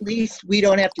 at least we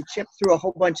don't have to chip through a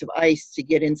whole bunch of ice to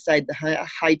get inside the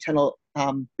high tunnel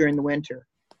during the winter.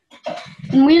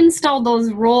 And we installed those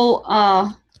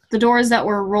the doors that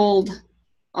were rolled.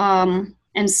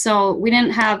 And so we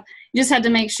didn't have, you just had to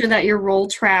make sure that your roll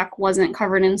track wasn't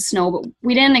covered in snow, but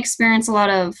we didn't experience a lot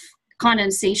of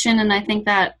condensation. And I think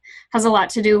that has a lot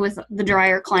to do with the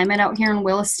drier climate out here in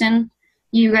Williston.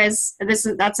 You guys,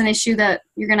 that's an issue that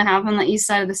you're going to have on the east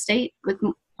side of the state with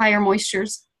higher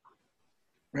moistures.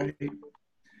 Right.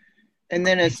 And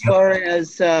then as far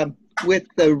as with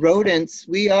the rodents,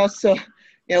 we also,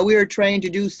 we were trying to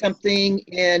do something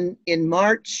in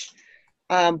March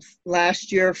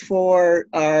last year for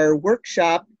our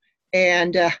workshop,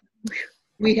 and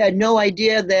we had no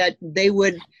idea that they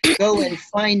would go and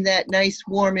find that nice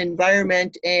warm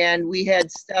environment, and we had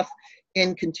stuff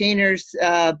in containers,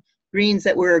 greens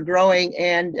that we were growing,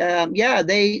 and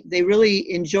they really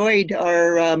enjoyed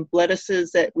our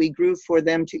lettuces that we grew for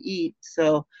them to eat.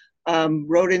 So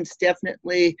rodents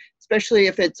definitely, especially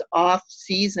if it's off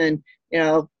season,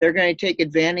 they're going to take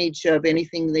advantage of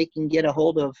anything they can get a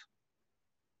hold of.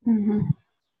 Mm-hmm.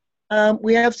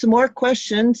 We have some more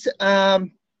questions.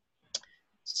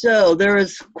 So there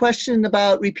was a question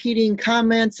about repeating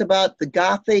comments about the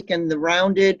Gothic and the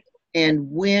rounded and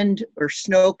wind or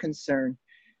snow concern.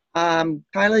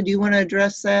 Kyla, do you want to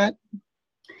address that?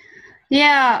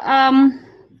 Yeah,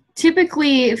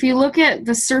 typically if you look at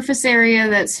the surface area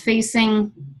that's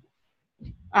facing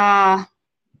outward,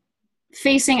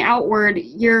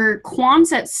 your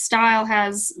Quonset style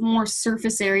has more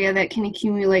surface area that can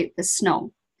accumulate the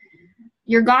snow.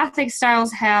 Your Gothic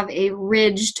styles have a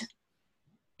ridged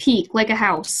peak like a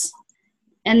house,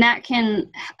 and that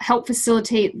can help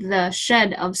facilitate the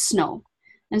shed of snow.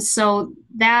 And so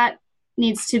that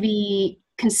needs to be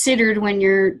considered when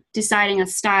you're deciding a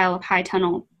style of high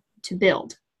tunnel to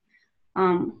build.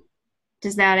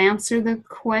 Does that answer the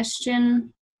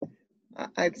question?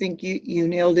 I think you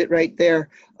nailed it right there.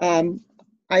 I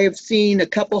have seen a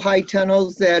couple high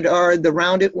tunnels that are the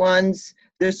rounded ones.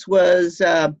 This was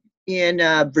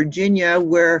in Virginia,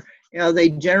 where they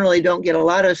generally don't get a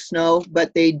lot of snow,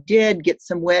 but they did get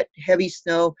some wet, heavy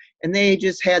snow, and they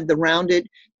just had the rounded.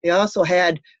 They also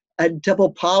had a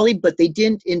double poly, but they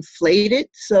didn't inflate it,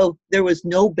 so there was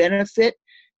no benefit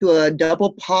to a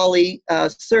double poly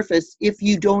surface if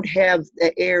you don't have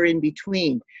the air in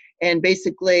between. And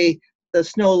basically, the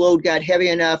snow load got heavy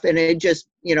enough, and it just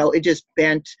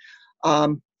bent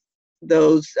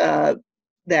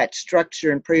that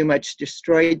structure and pretty much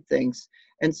destroyed things.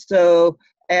 And so,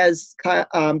 as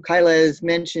Kyla is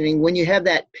mentioning, when you have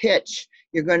that pitch,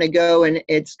 you're going to go and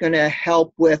it's going to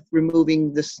help with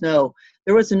removing the snow.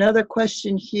 There was another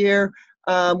question here.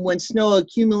 When snow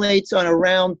accumulates on a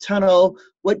round tunnel,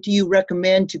 what do you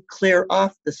recommend to clear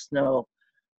off the snow?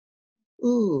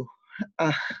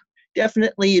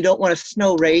 Definitely you don't want a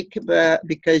snow rake,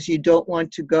 because you don't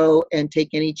want to go and take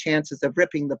any chances of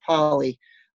ripping the poly.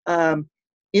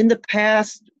 In the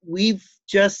past, we've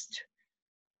just,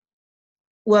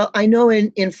 I know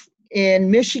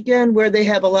in Michigan, where they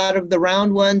have a lot of the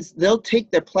round ones, they'll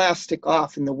take their plastic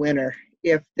off in the winter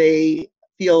if they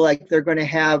feel like they're going to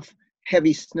have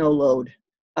heavy snow load,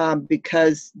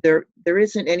 because there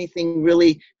isn't anything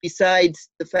really besides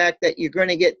the fact that you're going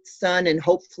to get sun and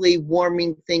hopefully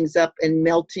warming things up and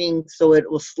melting so it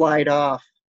will slide off.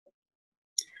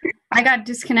 I got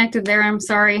disconnected there. I'm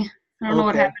sorry. I don't know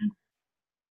what happened.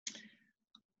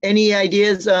 Any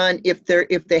ideas on if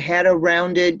they had a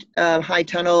rounded high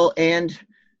tunnel and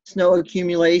snow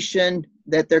accumulation,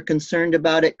 that they're concerned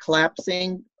about it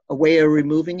collapsing, a way of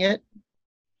removing it?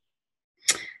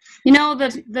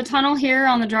 The tunnel here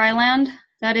on the dry land,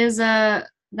 that is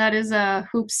a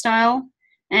hoop style,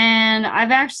 and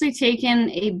I've actually taken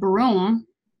a broom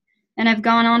and I've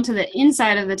gone onto the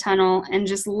inside of the tunnel and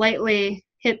just lightly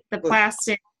hit the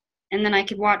plastic, and then I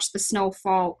could watch the snow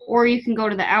fall. Or you can go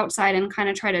to the outside and kind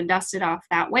of try to dust it off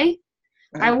that way.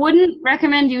 Right. I wouldn't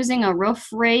recommend using a roof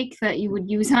rake that you would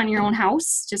use on your own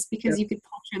house, just because you could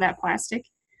puncture that plastic.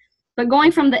 But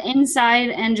going from the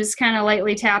inside and just kind of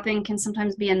lightly tapping can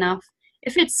sometimes be enough.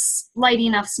 If it's light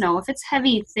enough snow, if it's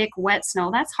heavy, thick, wet snow,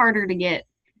 that's harder to get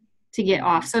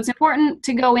off. So it's important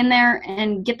to go in there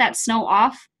and get that snow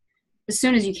off as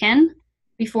soon as you can,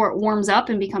 before it warms up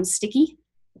and becomes sticky.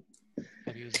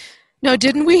 Now,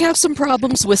 didn't we have some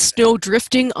problems with snow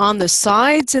drifting on the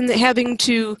sides and having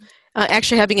to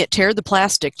actually having it tear the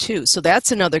plastic too? So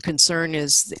that's another concern,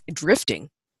 is drifting.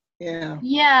 Yeah.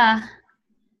 Yeah.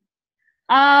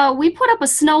 We put up a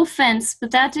snow fence,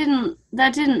 but that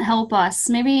didn't help us.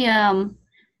 Maybe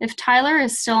if Tyler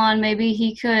is still on, maybe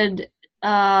he could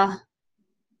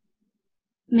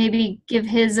maybe give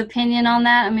his opinion on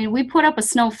that. I mean, we put up a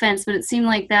snow fence, but it seemed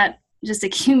like that just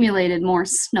accumulated more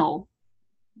snow.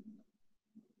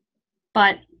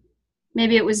 But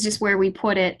maybe it was just where we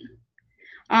put it.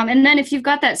 And then if you've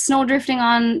got that snow drifting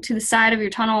on to the side of your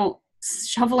tunnel,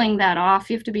 shoveling that off,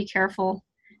 you have to be careful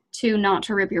to not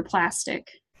to rip your plastic.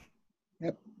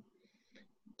 Yep.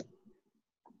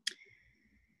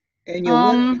 And you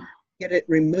want to get it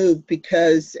removed,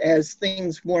 because as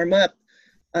things warm up,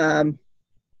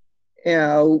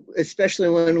 especially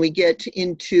when we get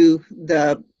into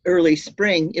the early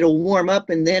spring, it'll warm up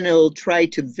and then it'll try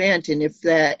to vent. And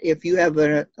if you have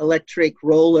an electric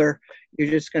roller,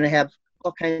 you're just going to have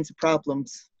all kinds of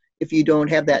problems if you don't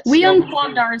have that. We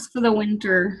unplugged ours for the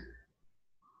winter.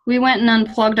 We went and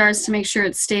unplugged ours to make sure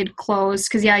it stayed closed,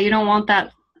 because yeah, you don't want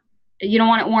that. You don't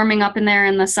want it warming up in there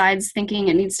and the sides thinking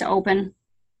it needs to open.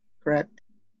 Correct.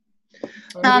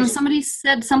 Somebody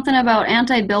said something about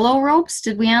anti-billow ropes.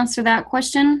 Did we answer that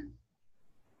question?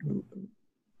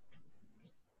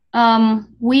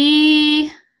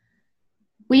 We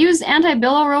used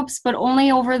anti-billow ropes, but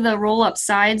only over the roll-up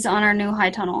sides on our new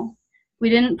high tunnel. We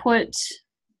didn't put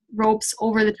ropes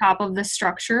over the top of the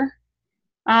structure.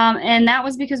 And that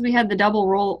was because we had the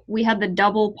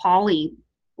double poly.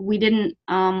 We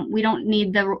don't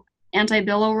need the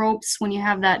anti-billow ropes when you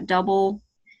have that double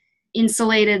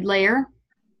insulated layer.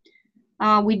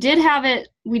 We did have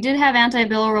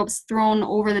anti-billow ropes thrown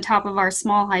over the top of our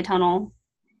small high tunnel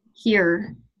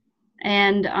here.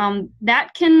 And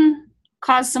that can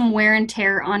cause some wear and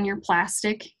tear on your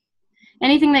plastic.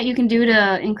 Anything that you can do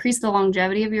to increase the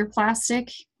longevity of your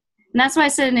plastic. And that's why I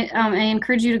said I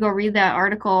encourage you to go read that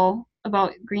article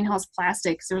about greenhouse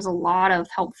plastics. There's a lot of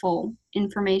helpful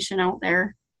information out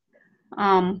there.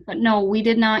 But no, we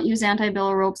did not use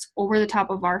anti-billow ropes over the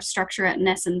top of our structure at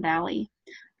Nesson Valley.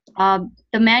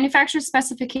 The manufacturer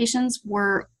specifications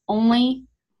were only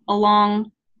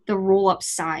along the roll-up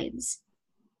sides.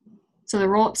 So the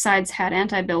roll-up sides had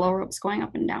anti-billow ropes going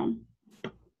up and down.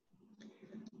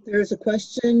 There's a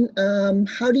question.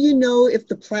 How do you know if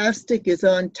the plastic is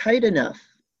on tight enough?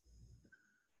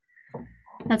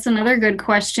 That's another good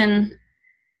question.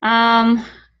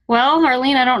 Well,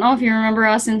 Harleen, I don't know if you remember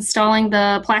us installing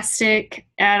the plastic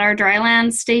at our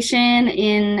dryland station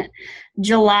in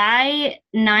July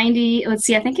 90. Let's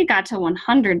see, I think it got to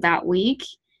 100 that week.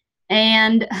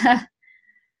 And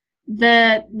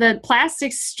the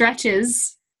plastic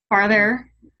stretches farther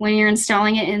when you're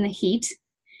installing it in the heat,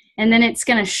 and then it's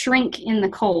going to shrink in the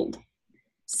cold.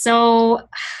 So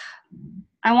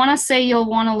I want to say you'll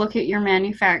want to look at your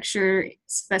manufacturer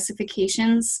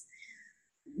specifications,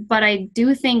 but I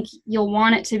do think you'll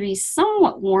want it to be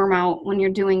somewhat warm out when you're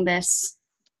doing this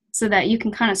so that you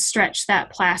can kind of stretch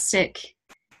that plastic,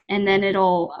 and then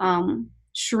it'll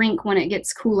shrink when it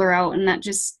gets cooler out, and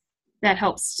that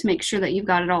helps to make sure that you've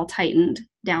got it all tightened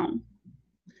down.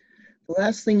 The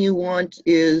last thing you want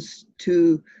is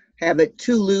to have it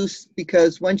too loose,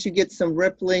 because once you get some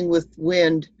rippling with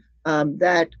wind,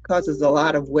 that causes a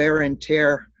lot of wear and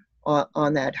tear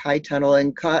on that high tunnel,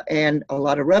 and a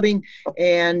lot of rubbing,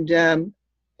 and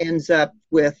ends up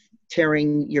with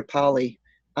tearing your poly.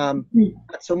 Not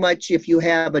so much if you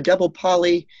have a double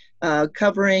poly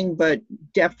covering, but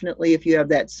definitely if you have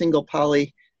that single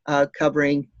poly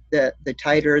covering, the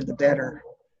tighter the better.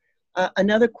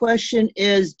 Another question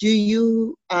is, do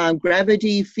you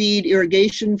gravity feed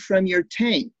irrigation from your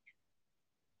tank?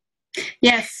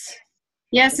 Yes,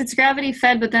 it's gravity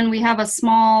fed, but then we have a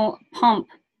small pump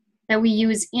that we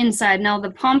use inside. Now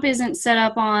the pump isn't set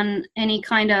up on any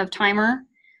kind of timer.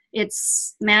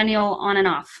 It's manual on and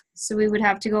off. So we would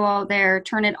have to go out there,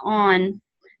 turn it on,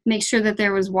 make sure that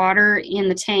there was water in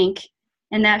the tank.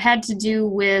 And that had to do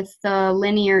with the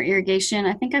linear irrigation.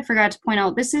 I think I forgot to point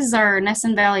out, this is our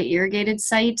Nesson Valley irrigated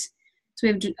site. So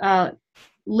we have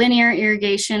linear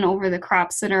irrigation over the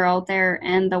crops that are out there,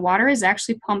 and the water is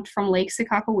actually pumped from Lake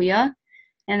Sakakawea.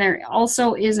 And there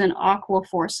also is an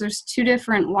aquafor. So there's two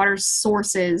different water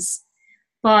sources,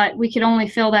 but we could only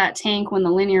fill that tank when the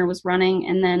linear was running.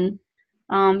 And then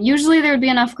usually there would be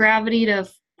enough gravity to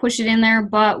push it in there,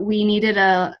 but we needed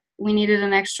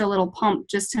an extra little pump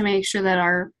just to make sure that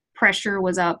our pressure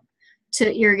was up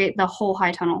to irrigate the whole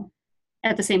high tunnel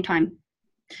at the same time.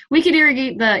 We could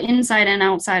irrigate the inside and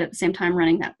outside at the same time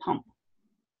running that pump.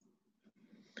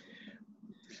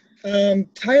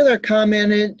 Tyler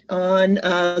commented on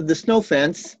the snow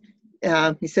fence.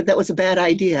 He said that was a bad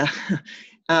idea.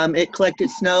 It collected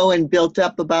snow and built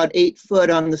up about 8 foot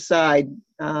on the side,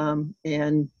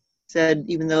 and said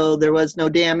even though there was no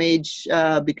damage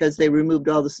because they removed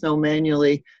all the snow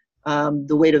manually,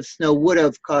 the weight of snow would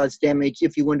have caused damage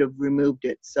if you wouldn't have removed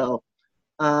it. So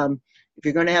if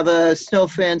you're going to have a snow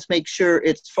fence, make sure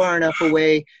it's far enough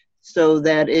away so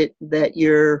that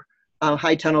your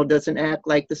high tunnel doesn't act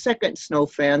like the second snow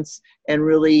fence and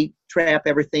really trap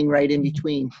everything right in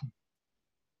between.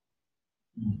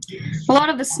 A lot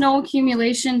of the snow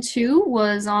accumulation too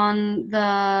was on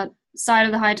the side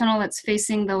of the high tunnel that's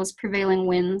facing those prevailing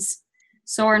winds.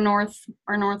 So our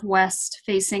northwest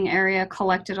facing area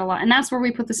collected a lot, and that's where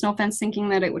we put the snow fence thinking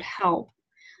that it would help.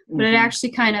 But it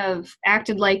actually kind of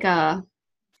acted like a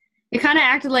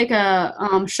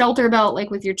shelter belt, like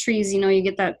with your trees, you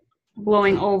get that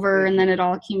blowing over and then it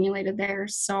all accumulated there.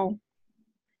 So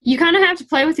you kind of have to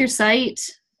play with your site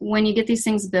when you get these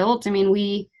things built. I mean,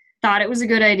 we thought it was a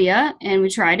good idea and we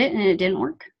tried it and it didn't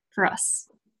work for us.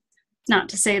 Not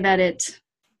to say that it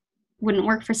wouldn't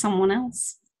work for someone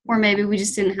else, or maybe we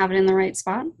just didn't have it in the right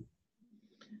spot.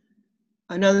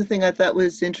 Another thing I thought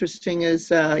was interesting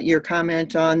is your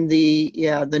comment on the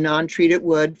non-treated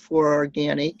wood for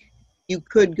organic. You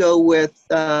could go with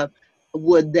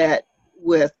wood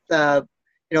with a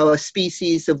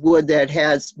species of wood that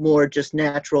has more just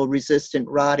natural resistant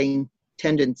rotting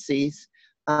tendencies.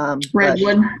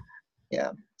 Redwood.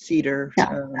 Yeah, cedar.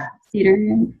 Yeah, cedar.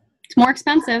 It's more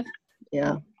expensive.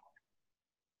 Yeah.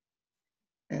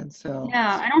 And so.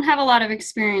 Yeah, I don't have a lot of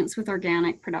experience with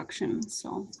organic production,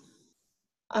 so.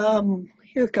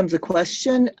 Here comes a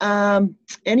question.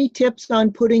 Any tips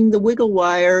on putting the wiggle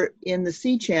wire in the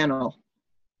C channel?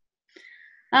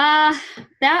 That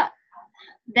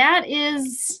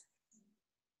is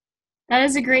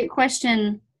a great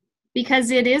question,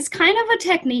 because it is kind of a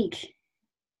technique.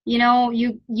 You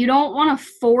don't want to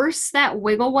force that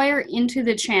wiggle wire into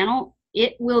the channel.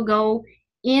 It will go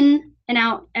in and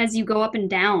out as you go up and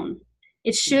down.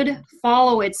 It should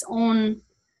follow its own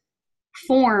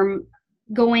form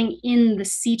going in the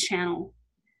C channel.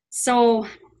 So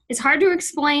it's hard to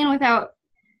explain without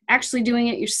actually doing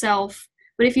it yourself.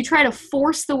 But if you try to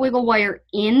force the wiggle wire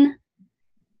in,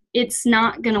 it's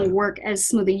not going to work as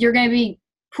smoothly. You're going to be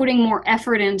putting more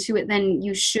effort into it than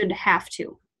you should have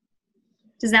to.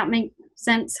 Does that make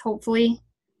sense, hopefully?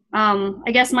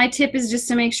 I guess my tip is just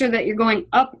to make sure that you're going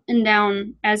up and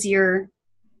down as you're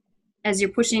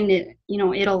pushing it.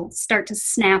 It'll start to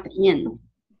snap in.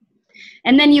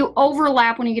 And then you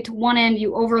overlap. When you get to one end,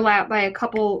 you overlap by a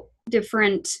couple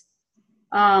different,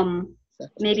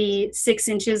 maybe 6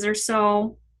 inches or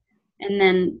so, and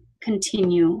then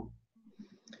continue.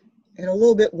 And a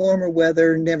little bit warmer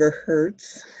weather never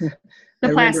hurts. The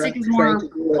plastic is more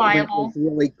pliable. It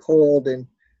was really cold and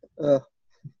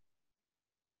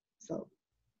so.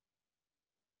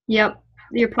 Yep,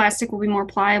 your plastic will be more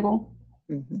pliable.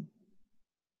 Mm-hmm.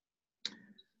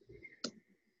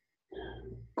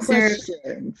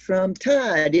 Question from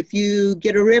Todd. If you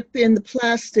get a rip in the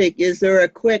plastic, is there a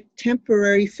quick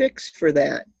temporary fix for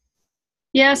that?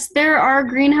 Yes, there are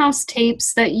greenhouse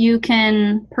tapes that you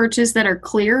can purchase that are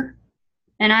clear.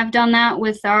 And I've done that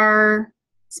with our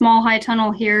small high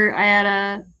tunnel here.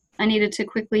 I needed to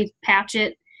quickly patch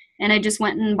it, and I just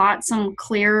went and bought some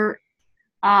clear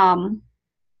high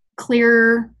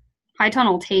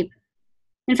tunnel tape.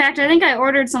 In fact, I think I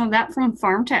ordered some of that from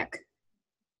FarmTech.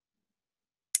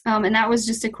 And that was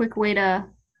just a quick way to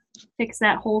fix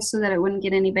that hole so that it wouldn't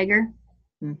get any bigger.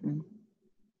 Mm-hmm.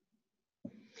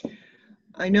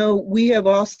 I know we have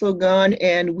also gone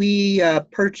and we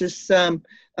purchased some,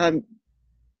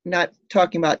 not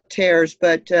talking about tears,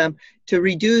 but to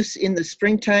reduce in the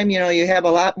springtime, you have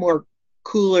a lot more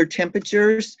cooler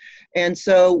temperatures. And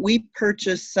so we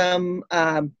purchased some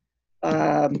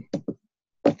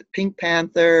Pink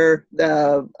Panther,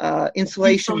 the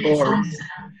insulation boards.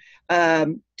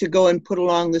 To go and put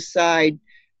along the side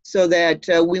so that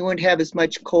we wouldn't have as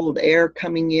much cold air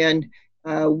coming in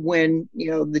when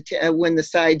when the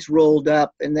sides rolled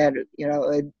up, and that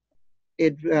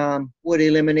it would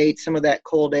eliminate some of that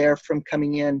cold air from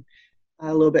coming in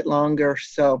a little bit longer.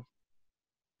 So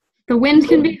the wind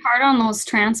can be hard on those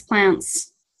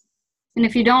transplants, and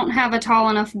if you don't have a tall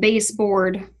enough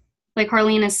baseboard, like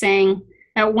Harleen is saying,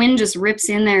 that wind just rips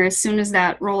in there as soon as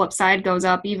that roll up side goes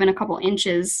up, even a couple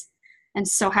inches. And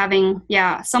so having,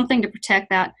 something to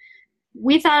protect that.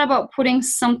 we thought about putting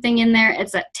something in there.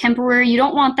 It's a temporary. You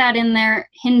don't want that in there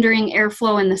hindering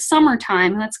airflow in the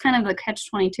summertime. That's kind of the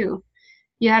catch-22.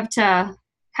 You have to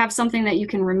have something that you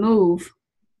can remove.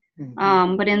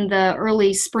 But in the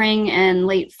early spring and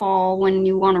late fall, when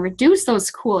you want to reduce those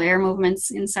cool air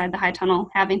movements inside the high tunnel,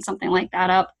 having something like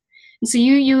that up. And so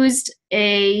you used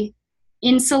a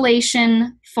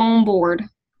insulation foam board,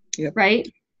 right?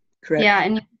 Correct. Yeah,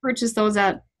 and you purchase those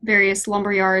at various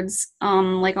lumber yards,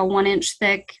 like a 1-inch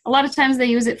thick. A lot of times they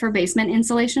use it for basement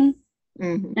insulation,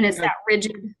 and it's that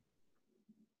rigid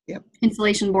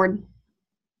insulation board.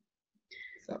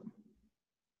 So.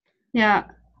 Yeah.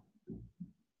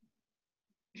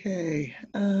 Okay.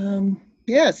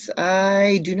 Yes,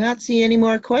 I do not see any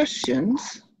more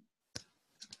questions.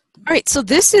 All right, so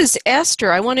this is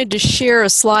Esther. I wanted to share a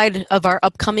slide of our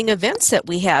upcoming events that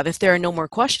we have, if there are no more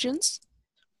questions.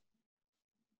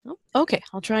 Oh, okay,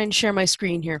 I'll try and share my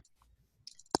screen here.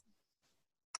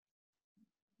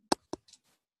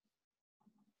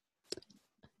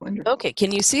 Wonderful. Okay,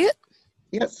 can you see it?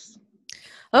 Yes.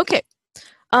 Okay.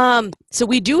 So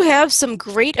we do have some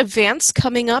great events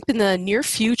coming up in the near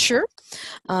future.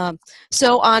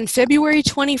 So on February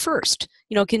 21st,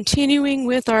 continuing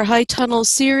with our High Tunnel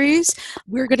series,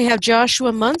 we're going to have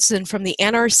Joshua Munson from the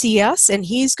NRCS, and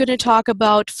he's going to talk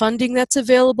about funding that's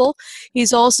available.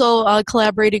 He's also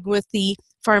collaborating with the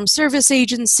Farm Service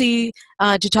Agency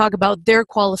to talk about their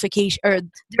qualification or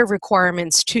their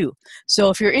requirements too. So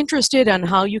if you're interested on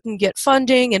how you can get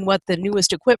funding and what the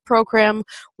newest EQIP program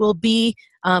will be,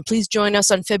 please join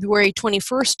us on February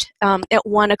 21st at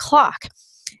 1 o'clock.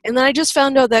 And then I just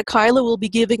found out that Kyla will be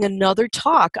giving another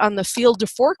talk on the Field to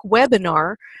Fork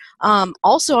webinar,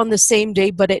 also on the same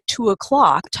day, but at 2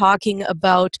 o'clock, talking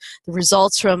about the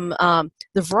results from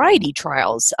the variety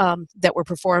trials that were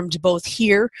performed both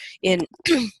here in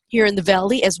the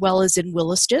Valley as well as in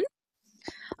Williston.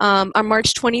 On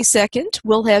March 22nd,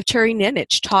 we'll have Terry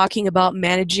Nenich talking about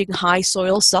managing high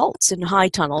soil salts in high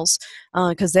tunnels,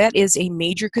 because that is a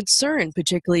major concern,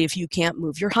 particularly if you can't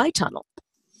move your high tunnel.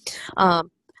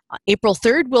 April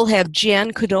 3rd, we'll have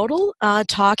Jan Knodel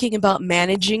talking about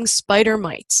managing spider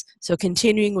mites, so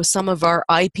continuing with some of our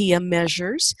IPM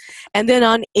measures. And then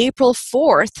on April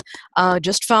 4th,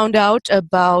 just found out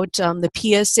about the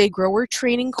PSA grower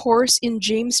training course in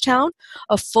Jamestown,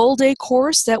 a full-day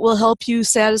course that will help you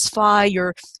satisfy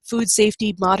your Food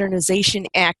Safety Modernization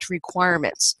Act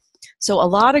requirements. So a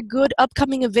lot of good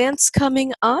upcoming events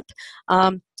coming up.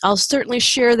 I'll certainly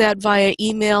share that via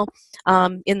email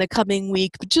in the coming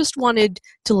week, but just wanted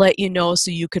to let you know so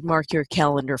you could mark your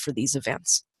calendar for these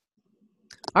events.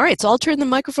 All right, so I'll turn the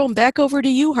microphone back over to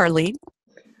you, Harleen.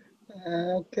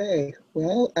 Okay,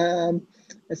 well,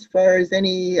 as far as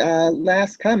any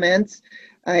last comments,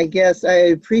 I guess I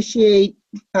appreciate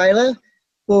Kyla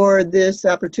for this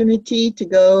opportunity to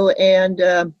go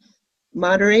and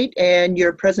moderate, and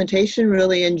your presentation,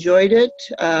 really enjoyed it,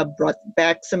 brought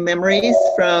back some memories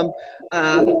from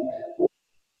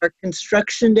our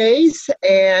construction days,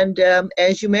 and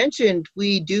as you mentioned,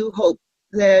 we do hope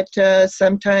that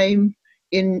sometime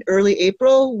in early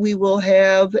April we will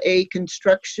have a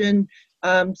construction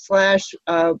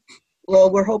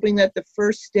well, we're hoping that the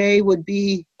first day would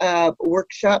be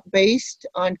workshop based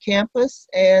on campus,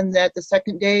 and that the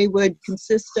second day would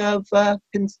consist of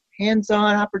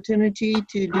hands-on opportunity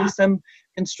to do some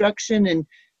construction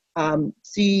and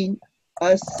see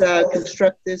us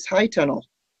construct this high tunnel.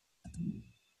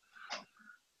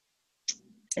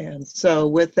 And so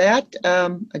with that,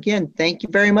 again, thank you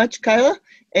very much, Kyla.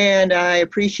 And I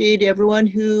appreciate everyone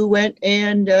who went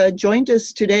and joined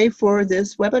us today for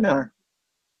this webinar.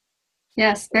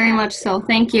 Yes, very much so.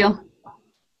 Thank you.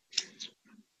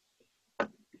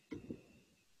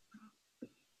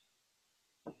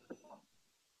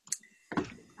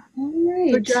 All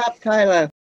right. Good job, Kyla.